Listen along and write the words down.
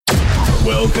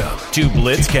Welcome to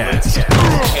Blitzcast,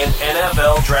 an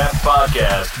NFL Draft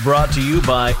podcast brought to you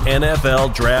by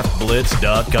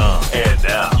NFLDraftBlitz.com. And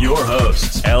now, your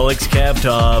hosts, Alex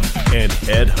Kavtov and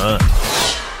Ed Hunt.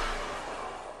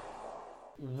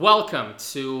 Welcome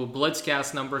to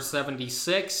Blitzcast number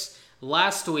 76.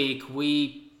 Last week,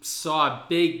 we saw a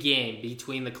big game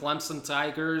between the Clemson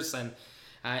Tigers and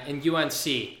UNC.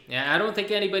 I don't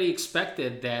think anybody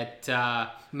expected that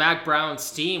Mack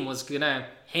Brown's team was going to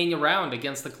hang around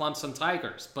against the Clemson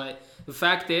Tigers. But the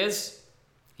fact is,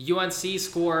 UNC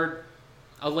scored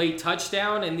a late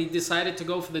touchdown and they decided to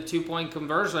go for the two-point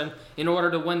conversion in order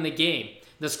to win the game.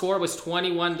 The score was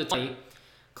 21-20.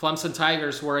 Clemson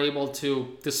Tigers were able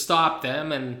to stop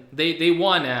them, and they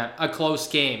won a close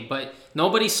game. But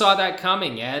nobody saw that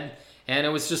coming, Ed. And it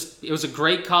was a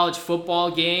great college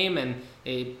football game, and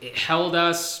it held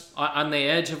us on the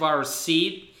edge of our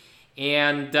seat.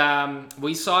 And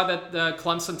we saw that the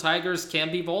Clemson Tigers can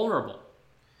be vulnerable.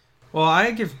 Well,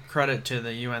 I give credit to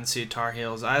the UNC Tar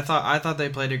Heels. I thought they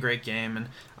played a great game, and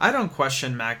I don't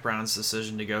question Mack Brown's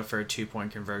decision to go for a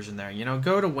two-point conversion there. You know,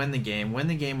 go to win the game. Win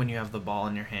the game when you have the ball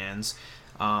in your hands.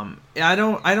 I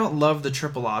don't love the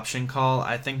triple option call.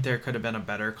 I think there could have been a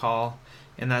better call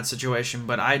in that situation,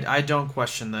 but I don't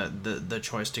question the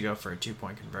choice to go for a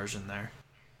two-point conversion there.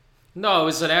 No, it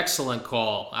was an excellent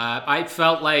call. I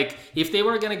felt like if they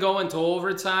were going to go into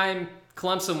overtime,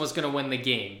 Clemson was going to win the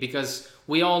game because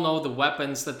we all know the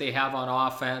weapons that they have on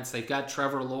offense. They've got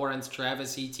Trevor Lawrence,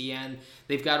 Travis Etienne.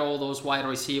 They've got all those wide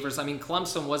receivers. I mean,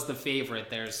 Clemson was the favorite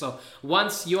there. So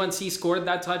once UNC scored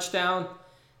that touchdown,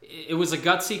 it was a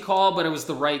gutsy call, but it was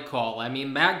the right call. I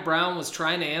mean, Mack Brown was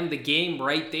trying to end the game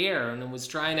right there and was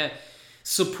trying to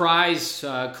surprise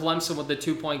Clemson with the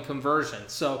two-point conversion.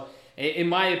 So in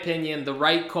my opinion, the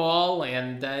right call,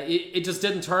 and it just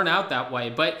didn't turn out that way.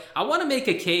 But I want to make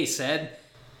a case, Ed.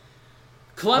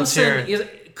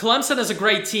 Clemson is a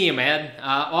great team, Ed.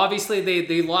 Obviously,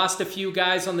 they lost a few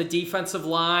guys on the defensive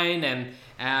line, and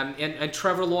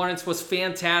Trevor Lawrence was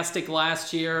fantastic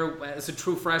last year as a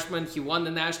true freshman. He won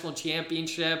the national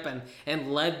championship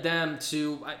and led them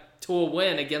to a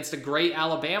win against a great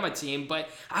Alabama team. But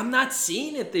I'm not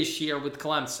seeing it this year with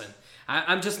Clemson.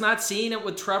 I'm just not seeing it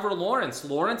with Trevor Lawrence.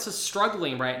 Lawrence is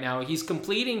struggling right now. He's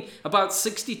completing about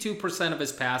 62% of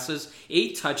his passes,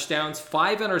 8 touchdowns,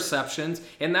 5 interceptions,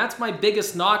 and that's my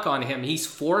biggest knock on him. He's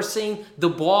forcing the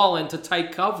ball into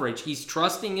tight coverage. He's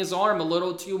trusting his arm a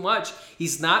little too much.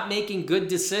 He's not making good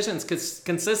decisions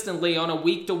consistently on a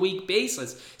week-to-week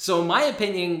basis. So in my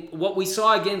opinion, what we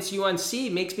saw against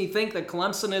UNC makes me think that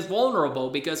Clemson is vulnerable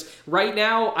because right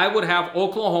now I would have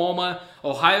Oklahoma,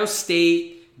 Ohio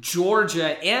State,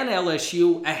 Georgia, and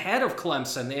LSU ahead of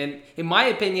Clemson. And in my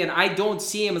opinion, I don't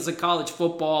see him as a college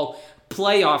football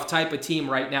playoff type of team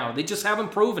right now. They just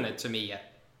haven't proven it to me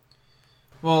yet.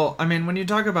 Well, I mean, when you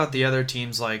talk about the other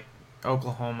teams like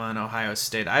Oklahoma and Ohio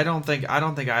State, I don't think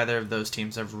either of those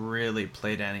teams have really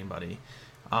played anybody.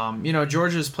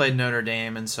 Georgia's played Notre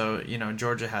Dame, and so,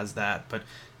 Georgia has that. But,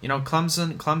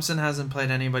 Clemson hasn't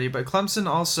played anybody. But Clemson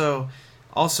also,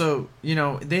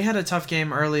 they had a tough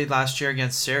game early last year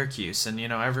against Syracuse, and,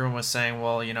 everyone was saying,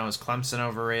 well, is Clemson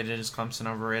overrated? Is Clemson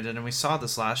overrated? And we saw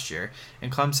this last year, and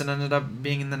Clemson ended up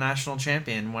being the national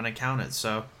champion when it counted.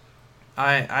 So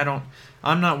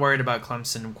I'm not worried about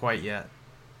Clemson quite yet.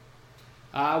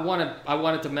 I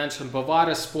wanted to mention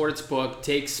Bovada Sportsbook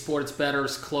takes sports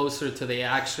bettors closer to the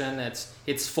action.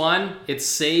 It's fun, it's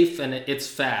safe, and it's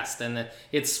fast, and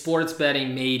it's sports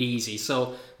betting made easy.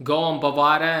 So go on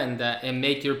Bovada and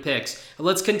make your picks.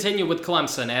 Let's continue with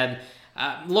Clemson, Ed.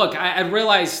 Look, I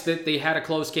realized that they had a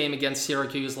close game against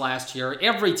Syracuse last year.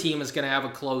 Every team is going to have a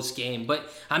close game,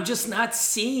 but I'm just not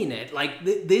seeing it. Like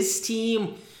this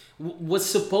team was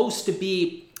supposed to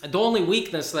be. The only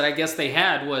weakness that I guess they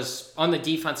had was on the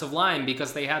defensive line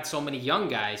because they had so many young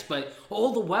guys. But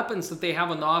all the weapons that they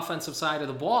have on the offensive side of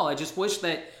the ball, I just wish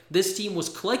that this team was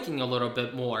clicking a little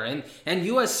bit more. And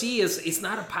USC is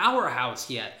not a powerhouse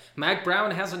yet. Mack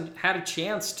Brown hasn't had a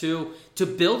chance to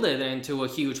build it into a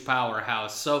huge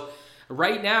powerhouse. So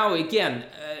right now, again,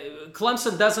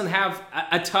 Clemson doesn't have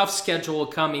a tough schedule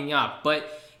coming up.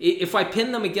 But if I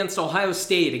pin them against Ohio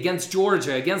State, against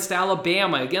Georgia, against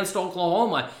Alabama, against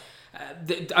Oklahoma,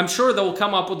 I'm sure they'll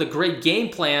come up with a great game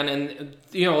plan and,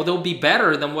 they'll be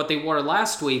better than what they were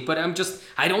last week. But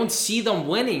I don't see them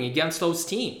winning against those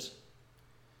teams.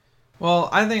 Well,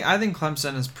 I think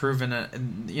Clemson has proven it.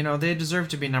 They deserve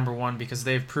to be number one because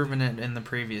they've proven it in the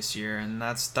previous year, and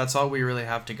that's all we really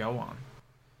have to go on.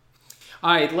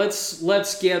 All right,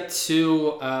 let's get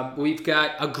to, we've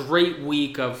got a great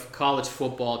week of college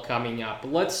football coming up.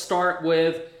 Let's start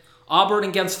with Auburn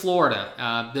against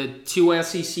Florida, the two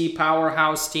SEC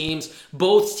powerhouse teams.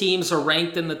 Both teams are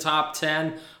ranked in the top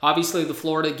 10. Obviously, the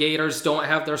Florida Gators don't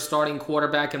have their starting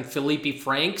quarterback in Felipe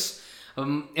Franks.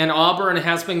 And Auburn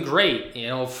has been great,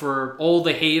 for all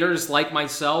the haters like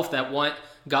myself that want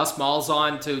Gus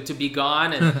Malzahn to be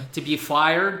gone and to be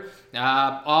fired.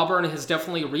 Auburn has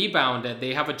definitely rebounded.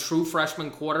 They have a true freshman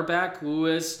quarterback who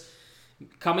is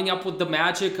coming up with the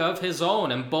magic of his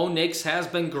own, and Bo Nix has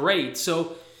been great.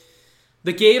 So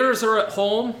the Gators are at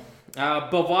home.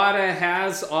 Bovada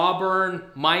has Auburn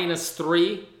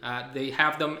 -3. They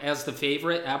have them as the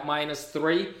favorite at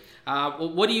 -3.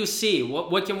 What do you see?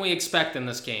 What can we expect in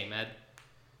this game, Ed?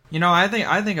 I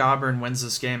think Auburn wins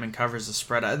this game and covers the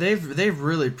spread. They've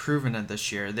really proven it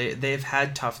this year. They've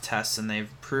had tough tests and they've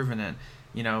proven it,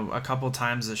 a couple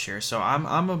times this year. So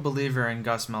I'm a believer in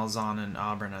Gus Malzahn and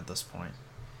Auburn at this point.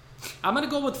 I'm going to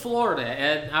go with Florida,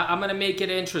 and I'm going to make it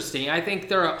interesting. I think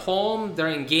they're at home. They're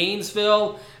in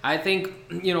Gainesville. I think,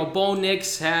 Bo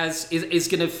Nix is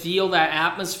going to feel that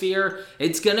atmosphere.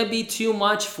 It's going to be too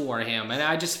much for him, and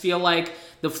I just feel like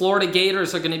the Florida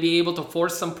Gators are going to be able to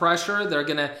force some pressure. They're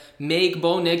going to make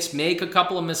Bo Nix make a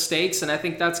couple of mistakes, and I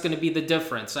think that's going to be the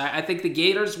difference. I think the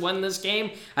Gators win this game.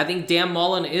 I think Dan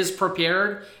Mullen is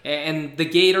prepared, and the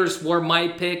Gators were my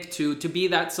pick to be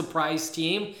that surprise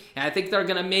team. And I think they're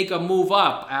going to make a move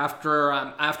up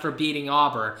after beating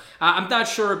Auburn. I'm not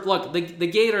sure. Look, the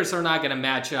Gators are not going to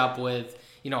match up with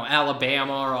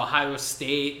Alabama or Ohio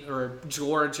State or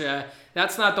Georgia.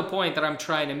 That's not the point that I'm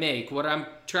trying to make. What I'm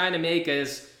trying to make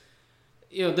is,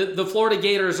 the Florida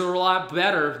Gators are a lot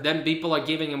better than people are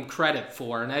giving them credit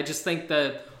for. And I just think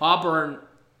that Auburn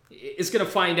is going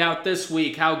to find out this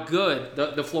week how good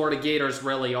the Florida Gators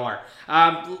really are.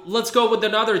 Let's go with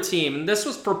another team. And this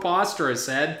was preposterous,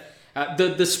 Ed.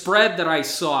 The spread that I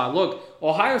saw. Look,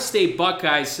 Ohio State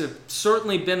Buckeyes have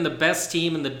certainly been the best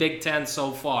team in the Big Ten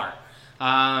so far.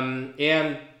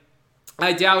 And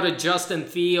I doubted Justin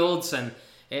Fields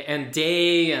and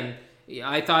Day, and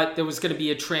I thought there was going to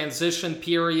be a transition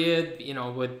period,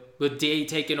 with Day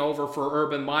taking over for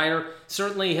Urban Meyer.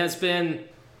 Certainly has been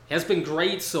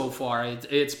great so far.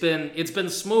 It's been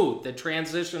smooth. The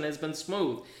transition has been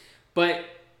smooth. But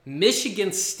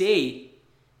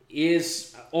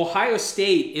Ohio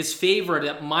State is favored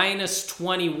at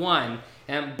 -21.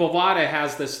 And Bovada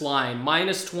has this line,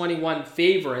 -21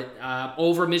 favorite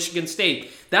over Michigan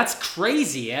State. That's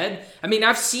crazy, Ed. I mean,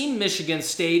 I've seen Michigan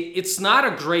State. It's not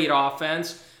a great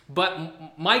offense,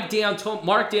 but Mark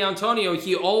D'Antonio,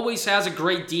 he always has a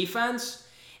great defense.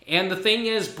 And the thing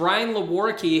is, Brian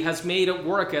Lewerke has made it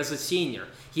work as a senior.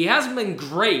 He hasn't been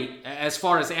great as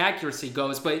far as accuracy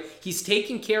goes, but he's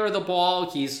taking care of the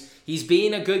ball. He's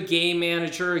being a good game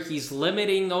manager. He's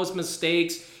limiting those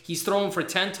mistakes. He's thrown for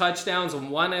 10 touchdowns and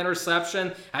 1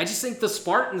 interception. I just think the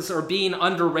Spartans are being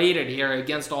underrated here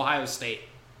against Ohio State.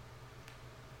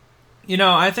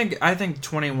 I think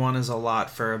 21 is a lot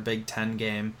for a Big Ten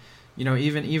game.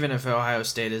 Even if Ohio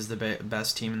State is the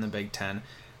best team in the Big Ten.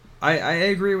 I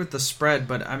agree with the spread,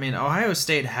 but I mean, Ohio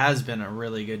State has been a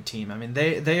really good team. I mean,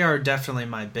 they are definitely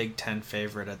my Big Ten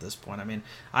favorite at this point. I mean,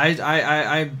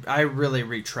 I really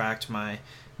retract my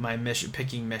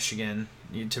picking Michigan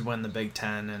to win the Big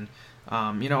Ten, and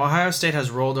Ohio State has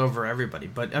rolled over everybody.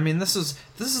 But I mean, this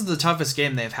is the toughest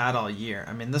game they've had all year.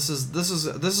 I mean, this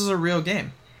is a real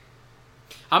game.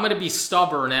 I'm going to be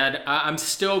stubborn, Ed. I'm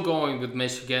still going with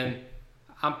Michigan.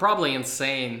 I'm probably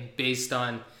insane based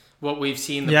on what we've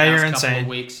seen the past couple of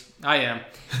weeks. I am.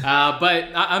 But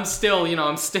I'm still,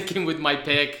 I'm sticking with my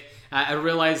pick. I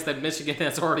realize that Michigan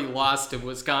has already lost to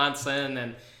Wisconsin,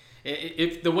 and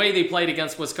if the way they played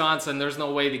against Wisconsin, there's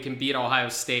no way they can beat Ohio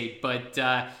State. But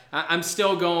I'm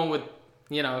still going with,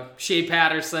 Shea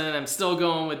Patterson. I'm still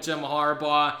going with Jim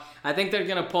Harbaugh. I think they're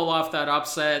going to pull off that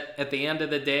upset at the end of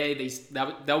the day.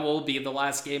 That will be the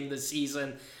last game of the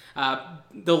season.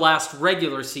 The last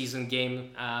regular season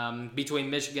game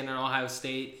between Michigan and Ohio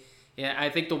State. Yeah, I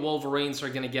think the Wolverines are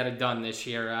going to get it done this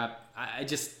year.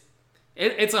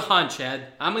 It's a hunch, Ed.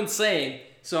 I'm insane,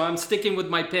 so I'm sticking with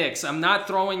my picks. I'm not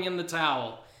throwing in the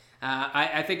towel.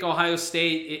 I think Ohio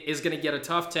State is going to get a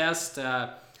tough test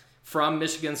from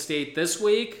Michigan State this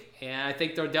week, and I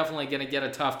think they're definitely going to get a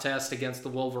tough test against the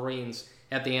Wolverines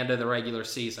at the end of the regular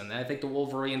season. I think the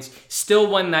Wolverines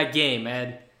still win that game,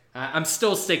 Ed. I'm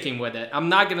still sticking with it. I'm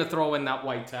not going to throw in that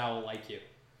white towel like you.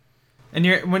 And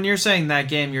when you're saying that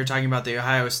game, you're talking about the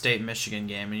Ohio State-Michigan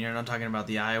game, and you're not talking about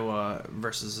the Iowa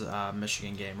versus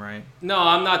Michigan game, right? No,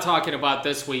 I'm not talking about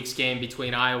this week's game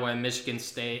between Iowa and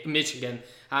Michigan.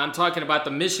 I'm talking about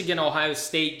the Michigan-Ohio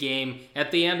State game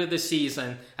at the end of the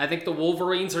season. I think the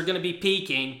Wolverines are going to be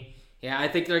peaking, Yeah, I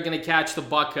think they're going to catch the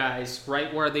Buckeyes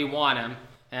right where they want them,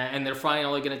 and they're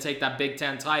finally going to take that Big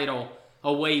Ten title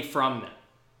away from them.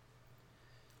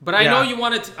 But I know you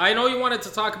wanted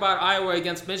to talk about Iowa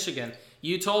against Michigan.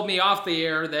 You told me off the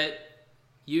air that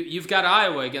you've got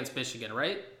Iowa against Michigan,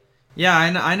 right? Yeah,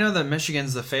 I know that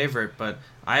Michigan's the favorite, but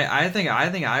I think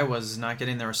Iowa's not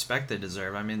getting the respect they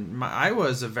deserve. I mean, Iowa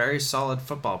is a very solid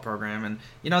football program, and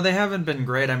they haven't been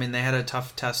great. I mean, they had a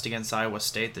tough test against Iowa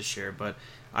State this year, but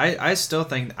I still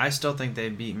think they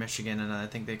beat Michigan, and I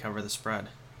think they cover the spread.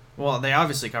 Well, they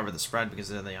obviously cover the spread because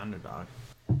they're the underdog.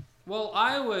 Well,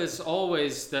 Iowa is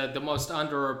always the most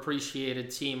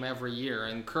underappreciated team every year,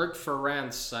 and Kirk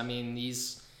Ferentz, I mean,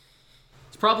 he's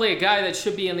probably a guy that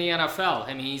should be in the NFL.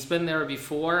 I mean, he's been there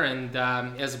before, and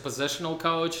as a positional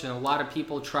coach, and a lot of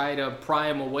people try to pry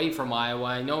him away from Iowa.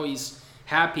 I know he's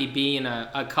happy being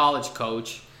a college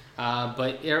coach,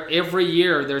 but every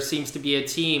year there seems to be a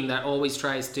team that always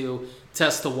tries to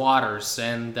test the waters.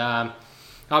 And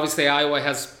obviously Iowa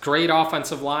has great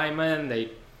offensive linemen. They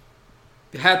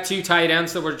had 2 tight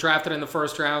ends that were drafted in the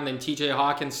first round, and T.J.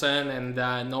 Hawkinson and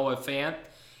Noah Fant.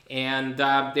 And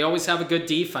they always have a good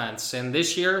defense. And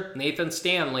this year, Nathan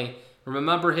Stanley,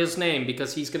 remember his name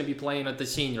because he's going to be playing at the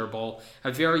Senior Bowl.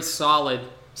 A very solid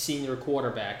senior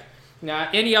quarterback. Now,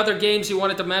 any other games you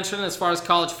wanted to mention as far as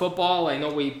college football? I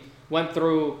know we went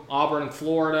through Auburn,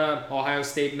 Florida, Ohio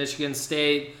State, Michigan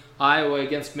State, Iowa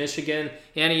against Michigan.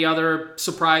 Any other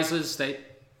surprises that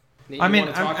you want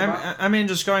to talk about? I mean,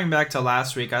 just going back to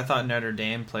last week, I thought Notre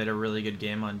Dame played a really good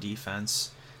game on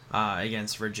defense.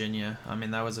 Against Virginia. I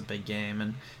mean, that was a big game,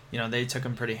 and they took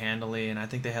them pretty handily, and I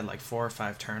think they had like 4 or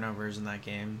 5 turnovers in that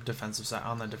game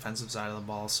on the defensive side of the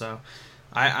ball. So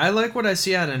I like what I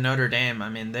see out of Notre Dame. I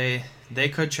mean, they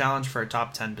could challenge for a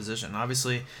top 10 position.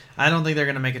 Obviously, I don't think they're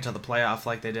going to make it to the playoff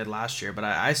like they did last year, but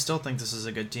I still think this is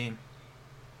a good team.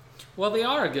 Well, they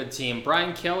are a good team.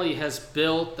 Brian Kelly has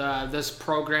built this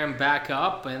program back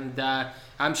up, and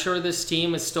I'm sure this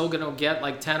team is still going to get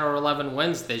like 10 or 11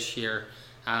 wins this year.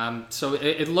 So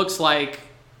it looks like,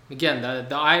 again,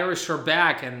 the Irish are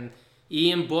back, and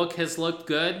Ian Book has looked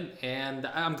good, and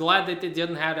I'm glad that they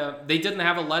didn't have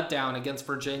a letdown against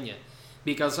Virginia,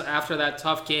 because after that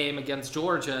tough game against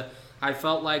Georgia, I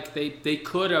felt like they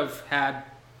could have had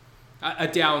a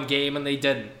down game, and they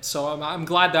didn't. So I'm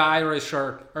glad the Irish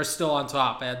are still on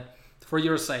top, Ed, for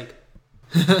your sake.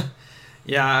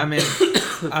 Yeah, I mean,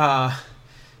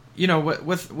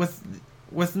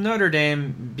 with Notre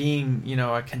Dame being,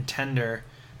 a contender,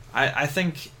 I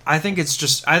think it's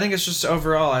just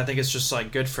overall, I think it's just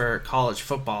like good for college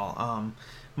football.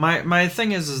 My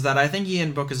thing is that I think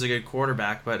Ian Book is a good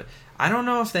quarterback, but I don't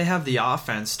know if they have the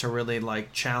offense to really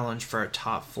like challenge for a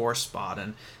top 4 spot.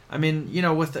 And I mean,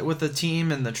 with the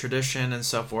team and the tradition and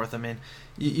so forth, I mean,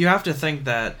 you have to think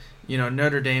that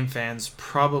Notre Dame fans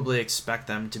probably expect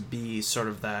them to be sort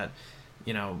of that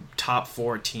top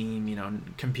 4 team,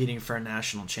 competing for a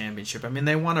national championship. I mean,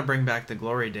 they want to bring back the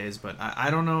glory days, but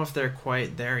I don't know if they're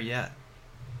quite there yet.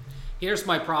 Here's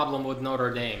my problem with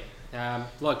Notre Dame.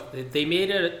 Look, they made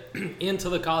it into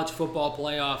the college football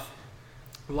playoff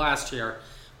last year,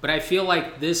 but I feel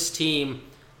like this team,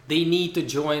 they need to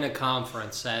join a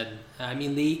conference. And I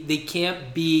mean, they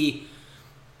can't be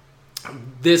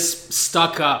this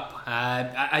stuck up.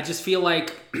 I just feel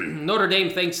like Notre Dame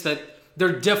thinks that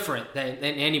they're different than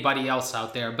anybody else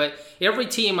out there. But every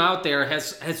team out there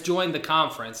has joined the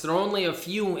conference. There are only a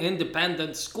few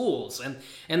independent schools.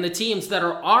 And the teams that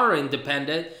are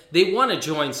independent, they want to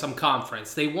join some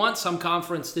conference. They want some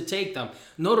conference to take them.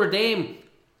 Notre Dame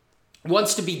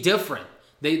wants to be different.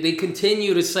 They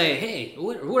continue to say, hey,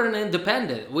 we're an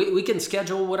independent. We can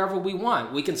schedule whatever we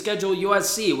want. We can schedule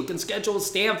USC. We can schedule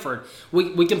Stanford.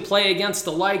 We can play against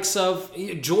the likes of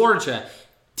Georgia.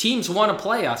 Teams want to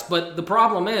play us, but the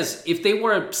problem is, if they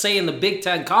were, say, in the Big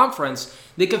Ten Conference,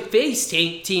 they could face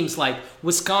teams like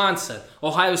Wisconsin,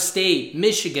 Ohio State,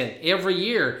 Michigan every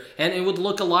year, and it would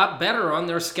look a lot better on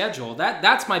their schedule.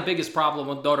 That's my biggest problem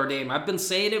with Notre Dame. I've been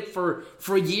saying it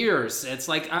for years. It's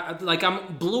like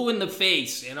I'm blue in the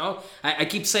face, I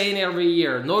keep saying it every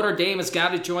year. Notre Dame has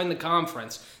got to join the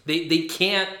conference. They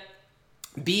can't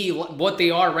be what they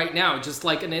are right now, just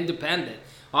like an independent.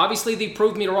 Obviously, they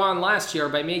proved me wrong last year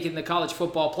by making the college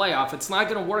football playoff. It's not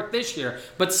going to work this year.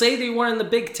 But say they were in the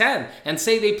Big Ten, and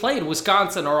say they played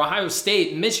Wisconsin or Ohio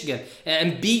State and Michigan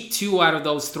and beat 2 out of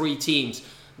those 3 teams.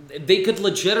 They could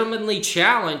legitimately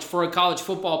challenge for a college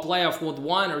football playoff with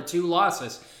 1 or 2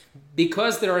 losses.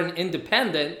 Because they're an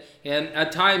independent, and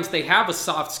at times they have a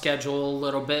soft schedule a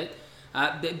little bit,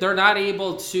 they're not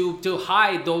able to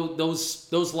hide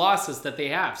those losses that they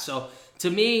have. So, to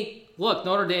me, look,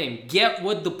 Notre Dame, get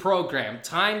with the program.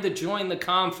 Time to join the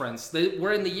conference.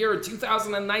 We're in the year of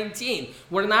 2019.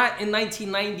 We're not in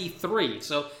 1993.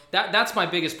 So that's my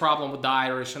biggest problem with the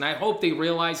Irish, and I hope they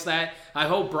realize that. I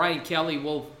hope Brian Kelly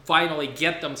will finally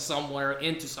get them somewhere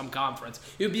into some conference.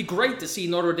 It would be great to see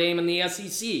Notre Dame in the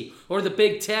SEC or the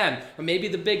Big Ten or maybe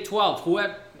the Big 12.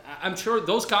 I'm sure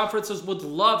those conferences would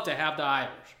love to have the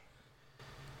Irish.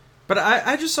 But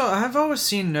I've always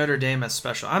seen Notre Dame as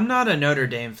special. I'm not a Notre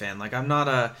Dame fan. Like, I'm not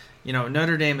a,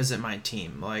 Notre Dame isn't my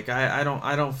team. Like, I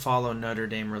don't follow Notre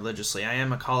Dame religiously. I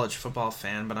am a college football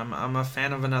fan, but I'm a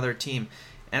fan of another team.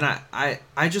 And I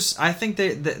think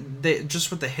they just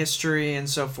with the history and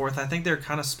so forth, I think they're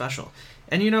kind of special.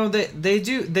 And they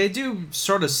do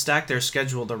sort of stack their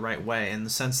schedule the right way, in the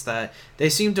sense that they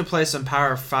seem to play some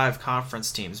Power 5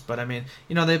 conference teams. But I mean,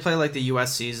 they play like the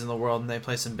USCs in the world, and they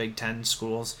play some Big Ten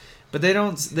schools. But they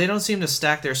don't seem to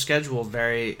stack their schedule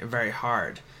very, very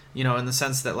hard. In the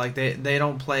sense that, like, they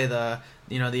don't play the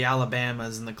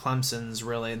Alabamas and the Clemsons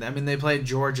really. I mean, they played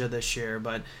Georgia this year,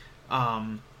 but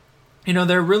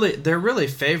they're really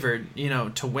favored,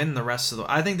 to win the rest of the.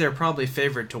 I think they're probably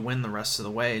favored to win the rest of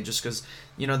the way, just because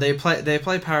they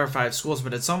play Power 5 schools,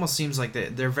 but it almost seems like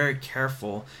they're very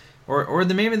careful, or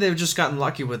maybe they've just gotten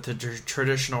lucky with the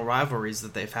traditional rivalries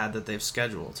that they've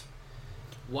scheduled.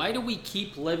 Why do we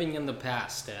keep living in the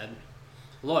past, Ed?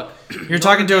 Look, you're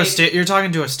talking to a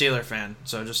Steeler fan,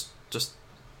 so just.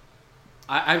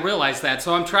 I realize that,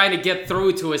 so I'm trying to get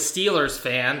through to a Steelers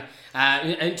fan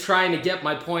and trying to get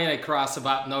my point across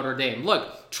about Notre Dame.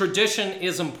 Look, tradition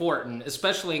is important,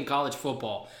 especially in college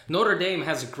football. Notre Dame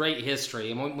has a great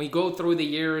history, and when we go through the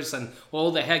years and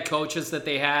all the head coaches that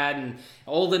they had and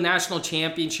all the national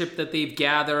championship that they've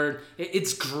gathered,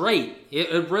 it's great.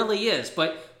 It really is.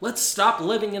 But let's stop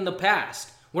living in the past.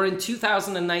 We're in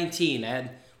 2019,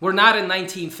 Ed. We're not in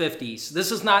 1950s.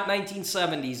 This is not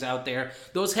 1970s out there.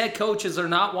 Those head coaches are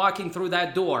not walking through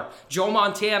that door. Joe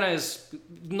Montana is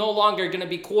no longer going to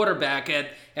be quarterback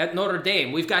at Notre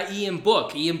Dame. We've got Ian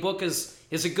Book. Ian Book is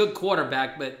a good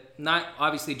quarterback, but not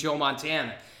obviously Joe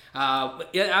Montana.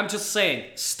 I'm just saying,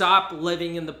 stop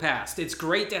living in the past. It's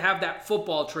great to have that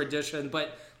football tradition,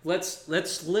 but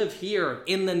let's live here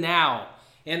in the now.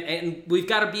 And we've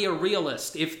got to be a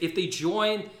realist. If they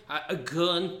join a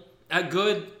good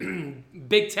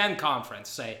Big Ten conference,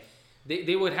 say,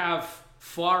 they would have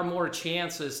far more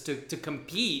chances to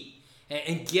compete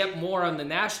and get more on the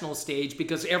national stage,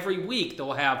 because every week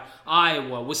they'll have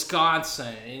Iowa,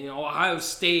 Wisconsin, Ohio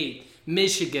State,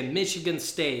 Michigan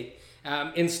State,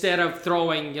 instead of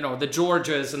throwing, the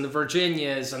Georgias and the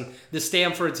Virginias and the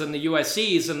Stanfords and the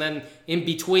USCs, and then in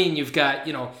between you've got,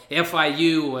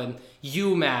 FIU and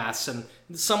UMass and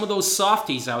some of those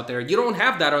softies out there. You don't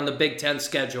have that on the Big Ten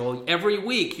schedule. Every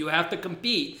week you have to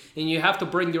compete and you have to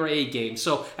bring your A game.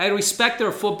 So I respect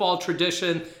their football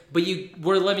tradition, but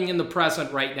we're living in the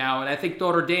present right now, and I think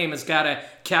Notre Dame has got to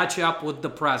catch up with the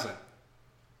present.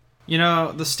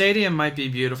 The stadium might be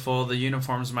beautiful, the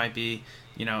uniforms might be,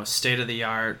 state of the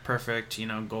art, perfect,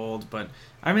 gold, but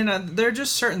I mean, there are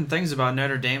just certain things about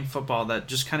Notre Dame football that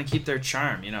just kind of keep their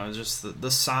charm. Just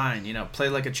the sign, play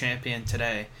like a champion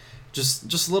today.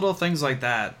 Just little things like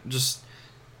that. Just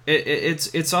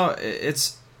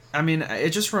I mean, it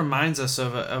just reminds us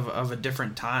of a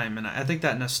different time, and I think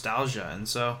that nostalgia. And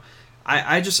so,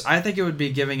 I think it would be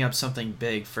giving up something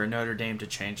big for Notre Dame to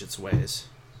change its ways.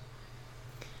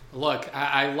 Look,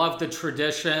 I love the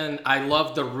tradition. I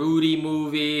love the Rudy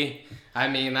movie. I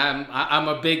mean, I'm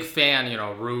a big fan.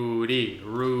 Rudy.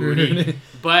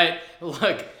 But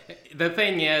look, the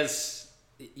thing is,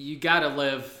 you got to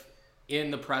live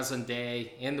in the present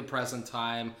day, in the present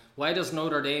time. Why does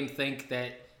Notre Dame think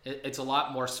that it's a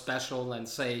lot more special than,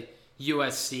 say,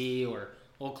 USC or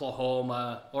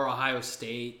Oklahoma or Ohio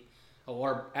State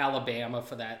or Alabama,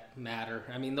 for that matter?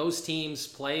 I mean, those teams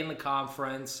play in the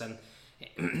conference and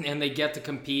they get to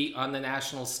compete on the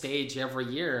national stage every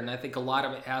year. And I think a lot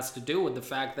of it has to do with the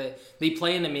fact that they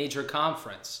play in a major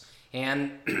conference.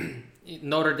 And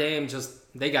Notre Dame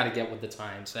they got to get with the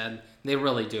times, and they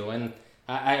really do. And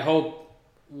I hope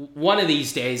one of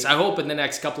these days, I hope in the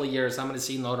next couple of years, I'm going to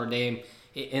see Notre Dame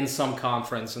in some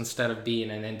conference instead of being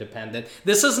an independent.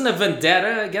 This isn't a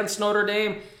vendetta against Notre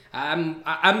Dame.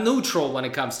 I'm neutral when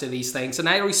it comes to these things, and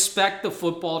I respect the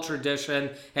football tradition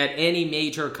at any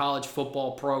major college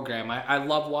football program. I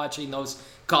love watching those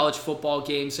college football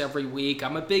games every week.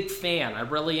 I'm a big fan. I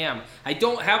really am. I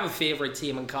don't have a favorite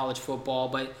team in college football,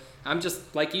 but I'm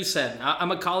just, like you said,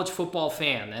 I'm a college football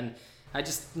fan, and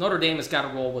Notre Dame has got to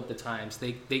roll with the times.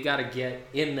 They got to get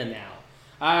in the now.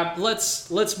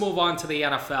 Let's move on to the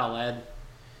NFL, Ed.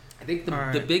 I think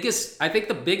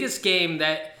the biggest game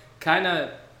that kind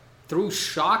of threw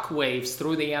shockwaves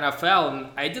through the NFL, and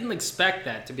I didn't expect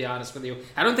that, to be honest with you.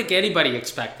 I don't think anybody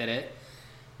expected it.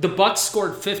 The Bucs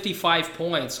scored 55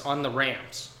 points on the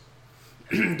Rams.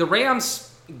 The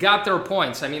Rams got their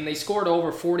points. I mean, they scored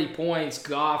over 40 points.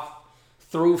 Goff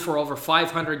threw for over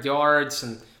 500 yards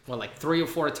and like 3 or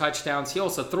 4 touchdowns. He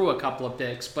also threw a couple of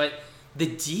picks, but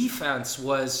the defense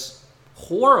was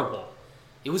horrible.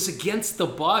 It was against the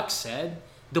Bucs, Ed.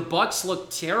 The Bucs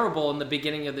looked terrible in the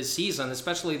beginning of the season,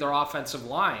 especially their offensive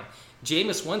line.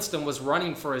 Jameis Winston was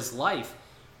running for his life.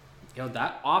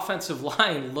 That offensive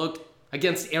line looked,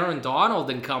 against Aaron Donald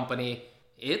and company,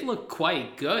 it looked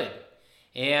quite good.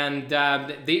 And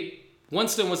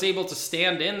Winston was able to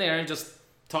stand in there and just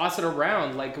toss it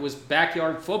around like it was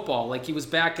backyard football, like he was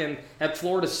back at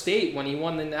Florida State when he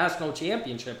won the national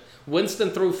championship. Winston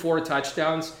threw 4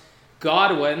 touchdowns.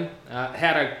 Godwin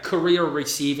had a career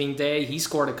receiving day. He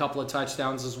scored a couple of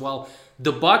touchdowns as well.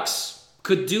 The Bucs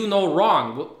could do no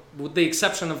wrong, with the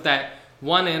exception of that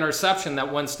one interception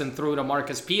that Winston threw to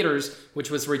Marcus Peters,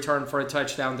 which was returned for a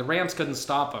touchdown. The Rams couldn't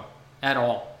stop him at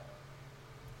all.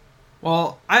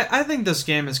 Well, I think this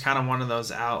game is kind of one of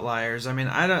those outliers. I mean,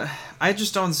 I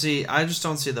just don't see the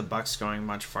Bucs going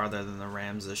much farther than the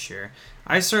Rams this year.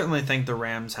 I certainly think the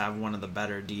Rams have one of the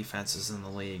better defenses in the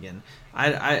league, and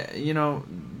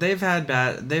they've had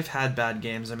bad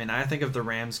games. I mean, I think of the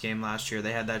Rams game last year.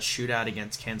 They had that shootout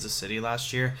against Kansas City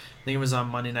last year. I think it was on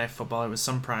Monday Night Football. It was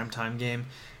some primetime game.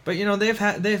 But they've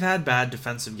had bad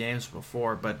defensive games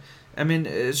before, but I mean,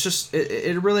 it's just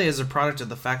it really is a product of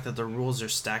the fact that the rules are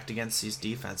stacked against these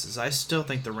defenses. I still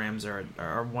think the Rams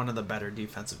are one of the better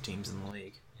defensive teams in the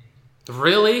league.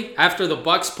 Really? After the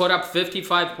Bucs put up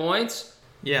 55 points?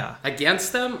 Yeah.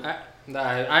 Against them?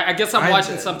 I guess I'm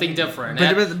watching something different.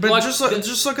 But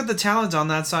just look at the talent on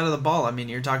that side of the ball. I mean,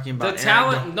 you're talking about the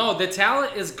talent. No, the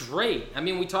talent is great. I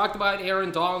mean, we talked about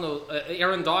Aaron Donald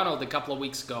a couple of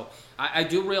weeks ago. I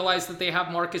do realize that they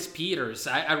have Marcus Peters.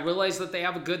 I realize that they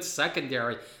have a good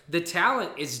secondary. The talent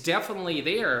is definitely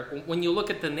there when you look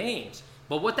at the names.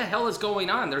 But what the hell is going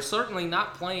on? They're certainly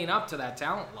not playing up to that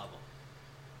talent level.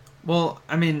 Well,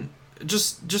 I mean,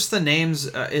 just the names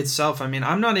itself. I mean,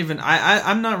 I'm not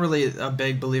really a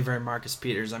big believer in Marcus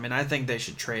Peters. I mean, I think they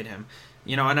should trade him.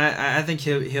 And I think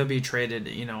he'll be traded.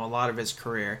 A lot of his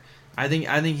career. I think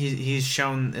he's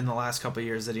shown in the last couple of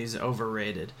years that he's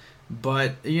overrated.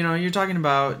 But you're talking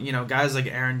about guys like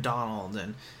Aaron Donald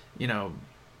and just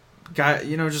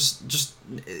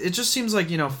it just seems like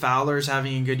Fowler's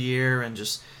having a good year, and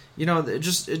it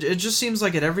just seems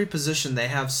like at every position they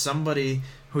have somebody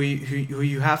who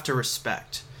you have to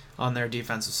respect on their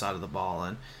defensive side of the ball,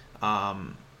 and that's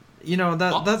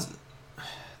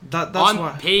on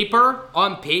why.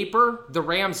 On paper, the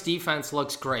Rams defense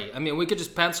looks great. I mean, we could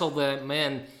just pencil them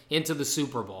into the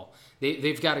Super Bowl.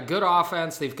 They've got a good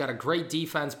offense. They've got a great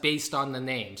defense based on the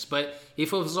names. But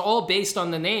if it was all based on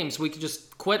the names, we could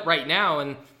just quit right now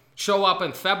and show up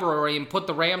in February and put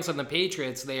the Rams and the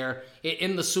Patriots there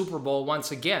in the Super Bowl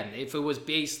once again, if it was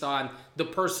based on the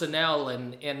personnel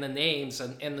and the names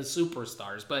and the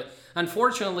superstars. But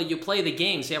unfortunately, you play the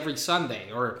games every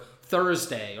Sunday or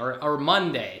Thursday or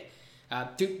Monday.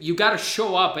 You got to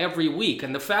show up every week.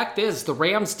 And the fact is, the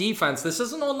Rams defense, this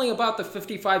isn't only about the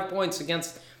 55 points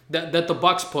against that the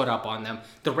Bucs put up on them.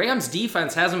 The Rams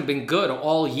defense hasn't been good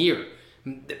all year.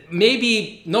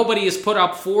 Maybe nobody has put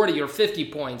up 40 or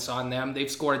 50 points on them. They've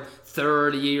scored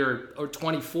 30 or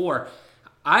 24.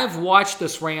 I've watched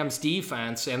this Rams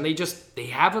defense, and they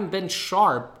haven't been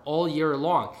sharp all year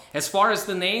long. As far as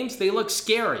the names, they look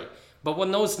scary. But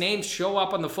when those names show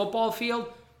up on the football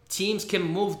field, teams can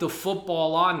move the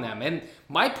football on them. And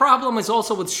my problem is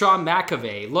also with Sean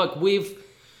McVay. Look, we've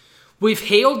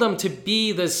hailed him to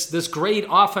be this great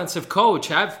offensive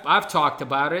coach. I've talked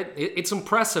about it. It's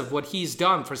impressive what he's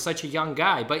done for such a young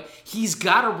guy, but he's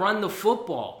got to run the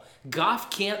football. Goff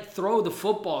can't throw the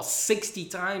football 60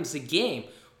 times a game.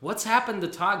 What's happened to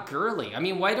Todd Gurley? I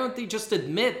mean, why don't they just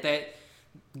admit that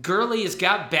Gurley has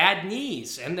got bad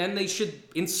knees, and then they should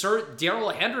insert Darrell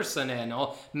Henderson in,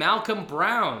 or Malcolm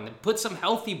Brown, put some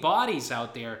healthy bodies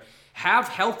out there. Have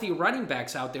healthy running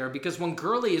backs out there, because when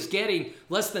Gurley is getting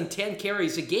less than 10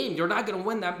 carries a game, you're not going to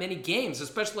win that many games,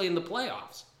 especially in the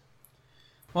playoffs.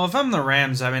 Well, if I'm the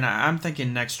Rams, I mean, I'm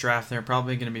thinking next draft they're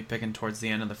probably going to be picking towards the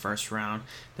end of the first round.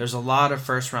 There's a lot of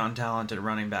first-round talent at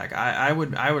running back. I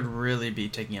would really be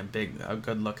taking a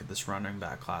good look at this running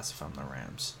back class if I'm the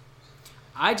Rams.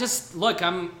 I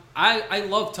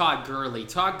love Todd Gurley.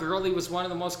 Todd Gurley was one of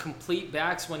the most complete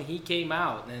backs when he came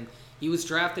out, and he was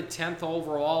drafted 10th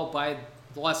overall by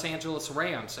Los Angeles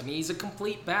Rams. I mean, he's a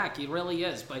complete back. He really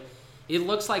is. But it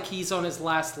looks like he's on his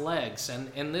last legs.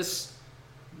 And this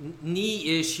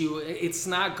knee issue, it's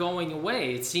not going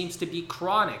away. It seems to be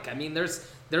chronic. I mean, there's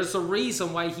a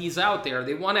reason why he's out there.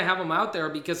 They want to have him out there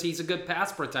because he's a good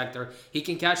pass protector. He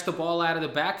can catch the ball out of the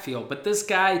backfield. But this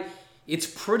guy, it's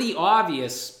pretty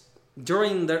obvious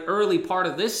during the early part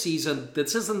of this season,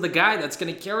 this isn't the guy that's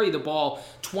going to carry the ball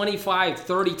 25,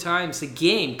 30 times a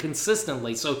game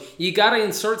consistently. So you got to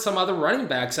insert some other running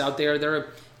backs out there that are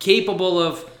capable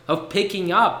of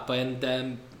picking up and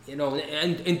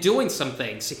doing some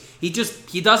things. He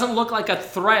doesn't look like a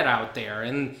threat out there.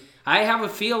 And I have a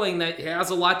feeling that it has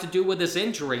a lot to do with his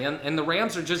injury, and the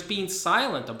Rams are just being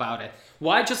silent about it.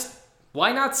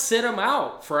 Why not sit him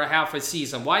out for a half a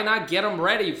season? Why not get him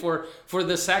ready for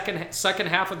the second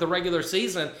half of the regular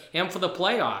season and for the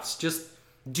playoffs? Just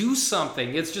do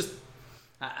something. It's just,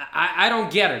 I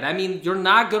don't get it. I mean, you're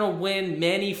not going to win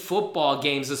many football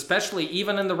games, especially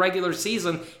even in the regular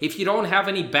season, if you don't have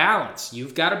any balance.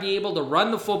 You've got to be able to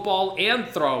run the football and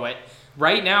throw it.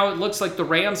 Right now, it looks like the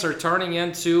Rams are turning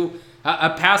into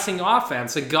a passing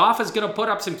offense. And Goff is going to put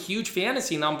up some huge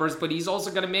fantasy numbers, but he's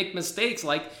also going to make mistakes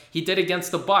like he did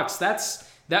against the Bucs.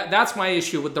 That's my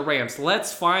issue with the Rams.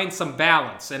 Let's find some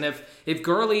balance. And if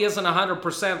Gurley isn't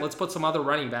 100%, let's put some other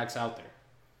running backs out there.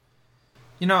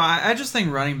 I just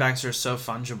think running backs are so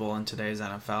fungible in today's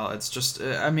NFL. It's just,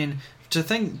 I mean, to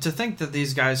think that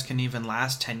these guys can even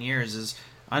last 10 years is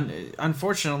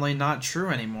unfortunately not true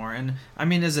anymore. And I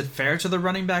mean, is it fair to the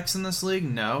running backs in this league?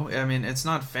 No. I mean, it's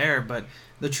not fair, but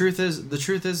the truth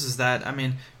is that, I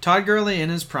mean, Todd Gurley in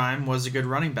his prime was a good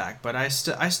running back, but I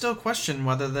still question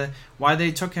why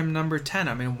they took him number 10.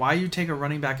 I mean, why you take a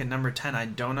running back at number 10, I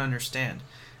don't understand.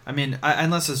 I mean,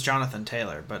 unless it's Jonathan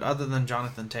Taylor, but other than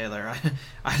Jonathan Taylor,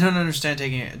 I don't understand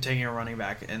taking a running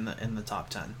back in the top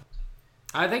 10.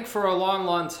 I think for a long,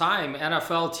 long time,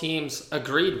 NFL teams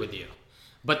agreed with you.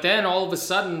 But then all of a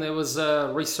sudden there was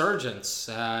a resurgence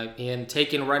in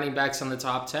taking running backs in the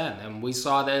top 10. And we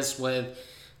saw this with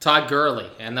Todd Gurley.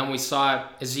 And then we saw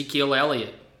Ezekiel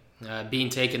Elliott being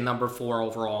taken number 4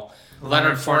 overall.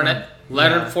 Leonard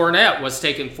Fournette was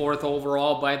taken 4th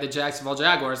overall by the Jacksonville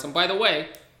Jaguars. And by the way,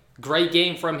 great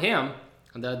game from him.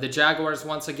 The Jaguars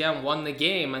once again won the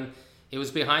game. And it was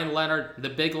behind the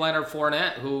big Leonard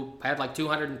Fournette, who had like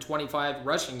 225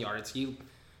 rushing yards.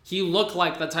 He looked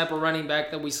like the type of running back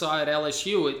that we saw at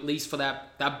LSU, at least for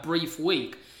that brief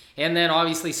week. And then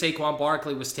obviously Saquon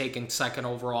Barkley was taken 2nd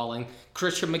overall, and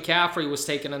Christian McCaffrey was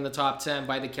taken in the top 10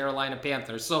 by the Carolina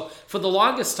Panthers. So for the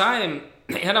longest time,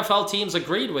 NFL teams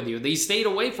agreed with you. They stayed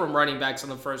away from running backs in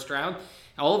the first round.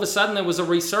 All of a sudden there was a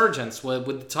resurgence with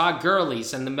the Todd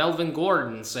Gurleys and the Melvin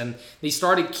Gordons, and they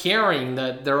started carrying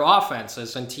their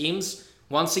offenses, and teams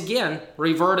once again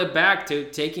reverted back to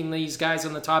taking these guys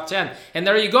in the top 10. And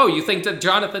there you go. You think that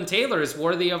Jonathan Taylor is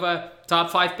worthy of a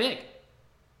top 5 pick?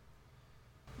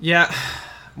 Yeah.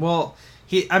 Well,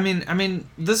 I mean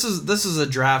this is a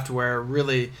draft where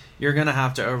really you're going to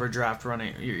have to overdraft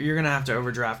running. You're going to have to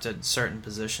overdraft at certain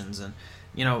positions, and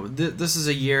this is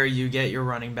a year you get your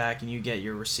running back and you get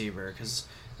your receiver, cuz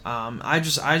I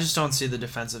just don't see the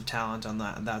defensive talent on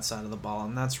that side of the ball,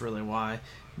 and that's really why.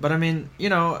 But I mean, you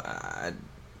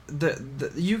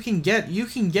can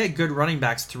get good running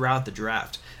backs throughout the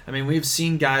draft. I mean, we've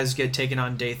seen guys get taken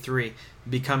on day 3,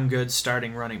 become good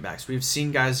starting running backs. We've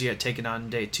seen guys get taken on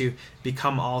day 2,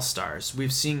 become all-stars.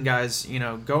 We've seen guys,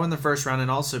 go in the first round and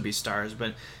also be stars.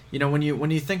 But when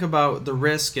you think about the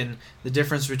risk and the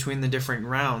difference between the different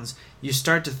rounds, you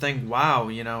start to think,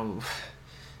 wow,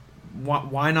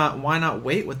 why not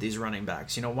wait with these running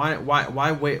backs?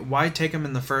 Why wait? Why take them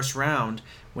in the first round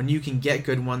when you can get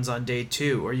good ones on day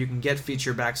 2, or you can get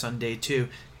feature backs on day 2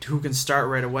 who can start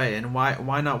right away? And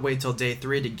why not wait till day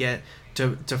 3 to get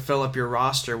to fill up your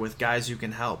roster with guys who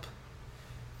can help?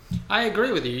 I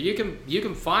agree with you. You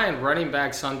can find running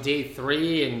backs on day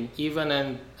 3 and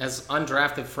even as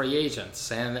undrafted free agents,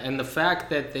 and the fact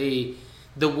that the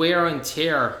wear and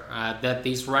tear that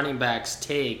these running backs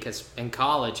take in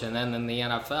college and then in the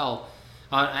NFL,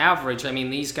 on average, I mean,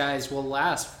 these guys will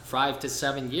last 5 to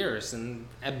 7 years and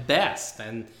at best.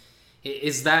 And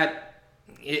is that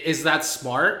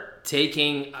smart,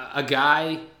 taking a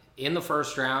guy in the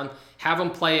first round, have him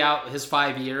play out his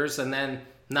 5 years, and then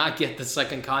not get the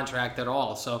second contract at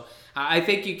all? So I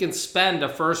think you can spend a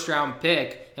first round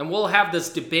pick, and we'll have this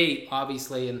debate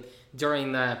obviously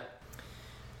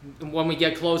when we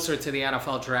get closer to the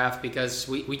NFL draft, because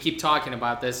we keep talking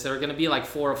about this. There are going to be like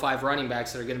 4 or 5 running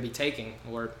backs that are going to be taken,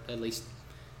 or at least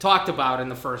talked about in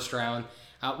the first round.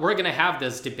 we're going to have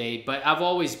this debate, but I've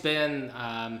always been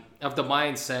of the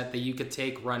mindset that you could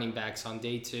take running backs on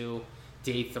day 2,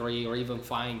 day 3, or even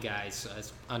find guys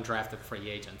as undrafted free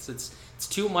agents. It's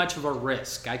too much of a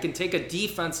risk. I can take a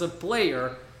defensive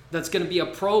player that's going to be a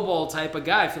Pro Bowl type of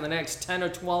guy for the next 10 or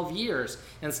 12 years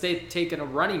instead of taking a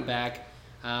running back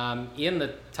in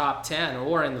the top 10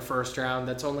 or in the first round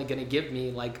that's only going to give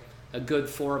me like a good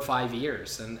 4 or 5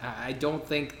 years. And I don't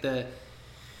think that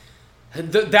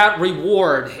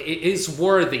reward is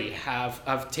worthy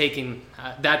of taking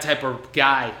that type of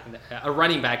guy, a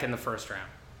running back in the first round.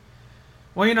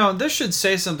 Well, this should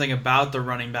say something about the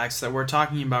running backs that we're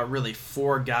talking about really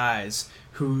 4 guys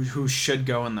who should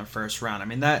go in the first round. I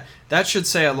mean, that should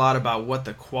say a lot about what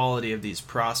the quality of these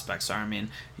prospects are. I mean,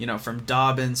 from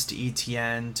Dobbins to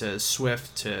Etienne to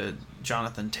Swift to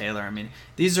Jonathan Taylor. I mean,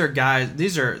 these are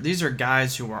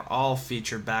guys who are all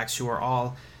feature backs, who are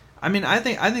all, I mean, I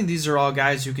think these are all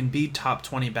guys who can be top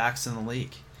 20 backs in the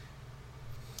league.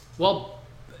 Well,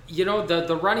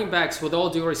 the running backs, with all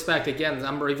due respect, again,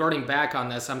 I'm reverting back on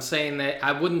this. I'm saying that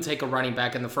I wouldn't take a running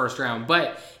back in the first round.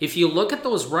 But if you look at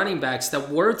those running backs that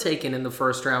were taken in the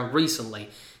first round recently,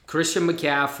 Christian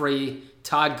McCaffrey,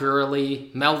 Todd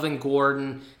Gurley, Melvin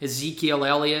Gordon, Ezekiel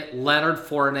Elliott, Leonard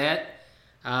Fournette,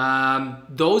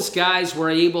 those guys were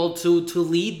able to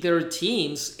lead their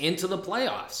teams into the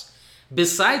playoffs.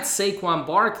 Besides Saquon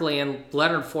Barkley and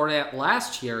Leonard Fournette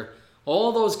last year,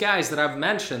 all those guys that I've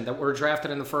mentioned that were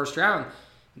drafted in the first round,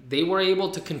 they were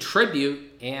able to contribute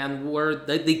and were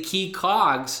the key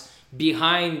cogs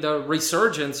behind the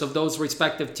resurgence of those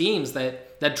respective teams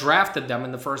that drafted them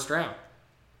in the first round.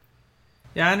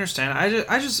 Yeah, I understand.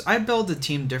 I build the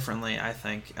team differently, I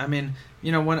think. I mean,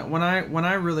 when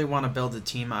I really want to build a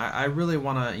team, I really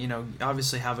want to,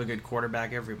 obviously have a good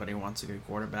quarterback. Everybody wants a good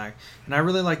quarterback. And I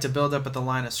really like to build up at the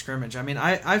line of scrimmage. I mean,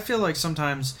 I feel like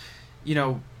sometimes,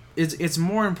 it's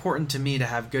more important to me to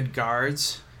have good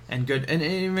guards and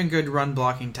even good run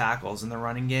blocking tackles in the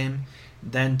running game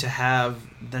than to have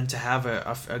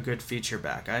a good feature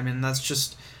back. I mean, that's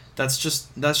just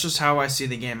how I see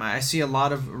the game. I see a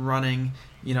lot of running,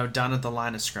 done at the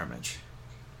line of scrimmage.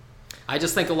 I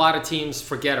just think a lot of teams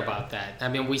forget about that. I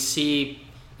mean, we see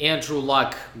Andrew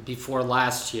Luck before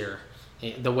last year,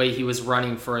 the way he was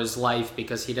running for his life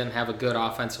because he didn't have a good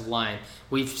offensive line.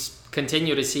 We've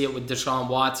continued to see it with Deshaun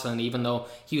Watson, even though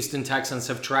Houston Texans